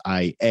unless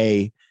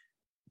I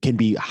can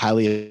be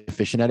highly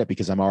efficient at it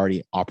because I'm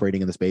already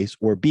operating in the space,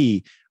 or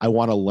B, I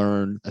want to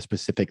learn a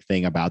specific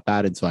thing about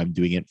that. And so I'm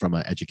doing it from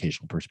an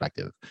educational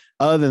perspective.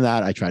 Other than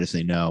that, I try to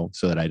say no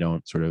so that I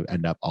don't sort of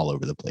end up all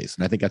over the place.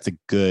 And I think that's a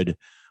good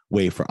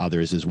way for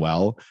others as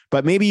well.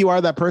 But maybe you are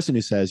that person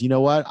who says, you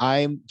know what,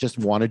 I just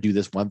want to do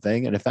this one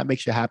thing. And if that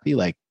makes you happy,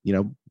 go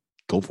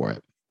for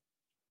it.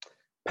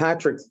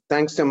 Patrick,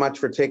 thanks so much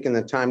for taking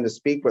the time to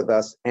speak with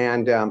us.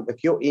 And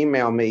if you'll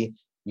email me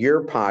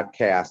your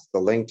podcast,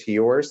 the link to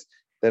yours,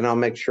 then I'll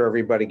make sure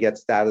everybody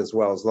gets that as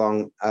well,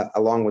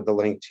 along with the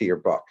link to your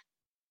book.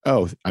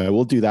 Oh, I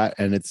will do that.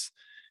 And it's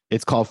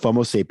called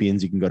FOMO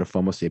Sapiens. You can go to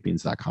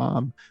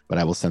FOMOSapiens.com, but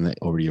I will send that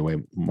over to your way,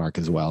 Mark,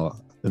 as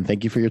well. And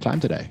thank you for your time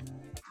today.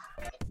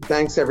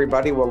 Thanks,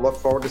 everybody. We'll look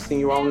forward to seeing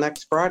you all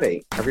next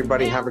Friday.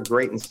 Everybody have a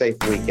great and safe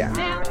weekend.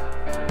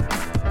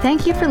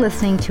 Thank you for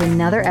listening to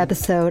another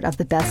episode of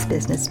The Best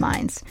Business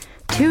Minds.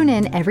 Tune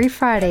in every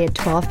Friday at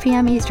 12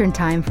 p.m. Eastern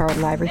Time for our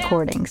live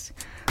recordings.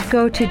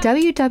 Go to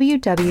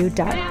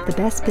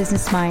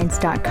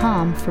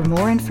www.thebestbusinessminds.com for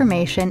more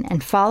information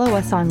and follow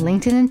us on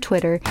LinkedIn and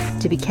Twitter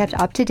to be kept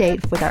up to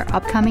date with our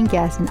upcoming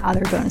guests and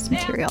other bonus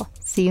material.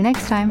 See you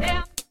next time.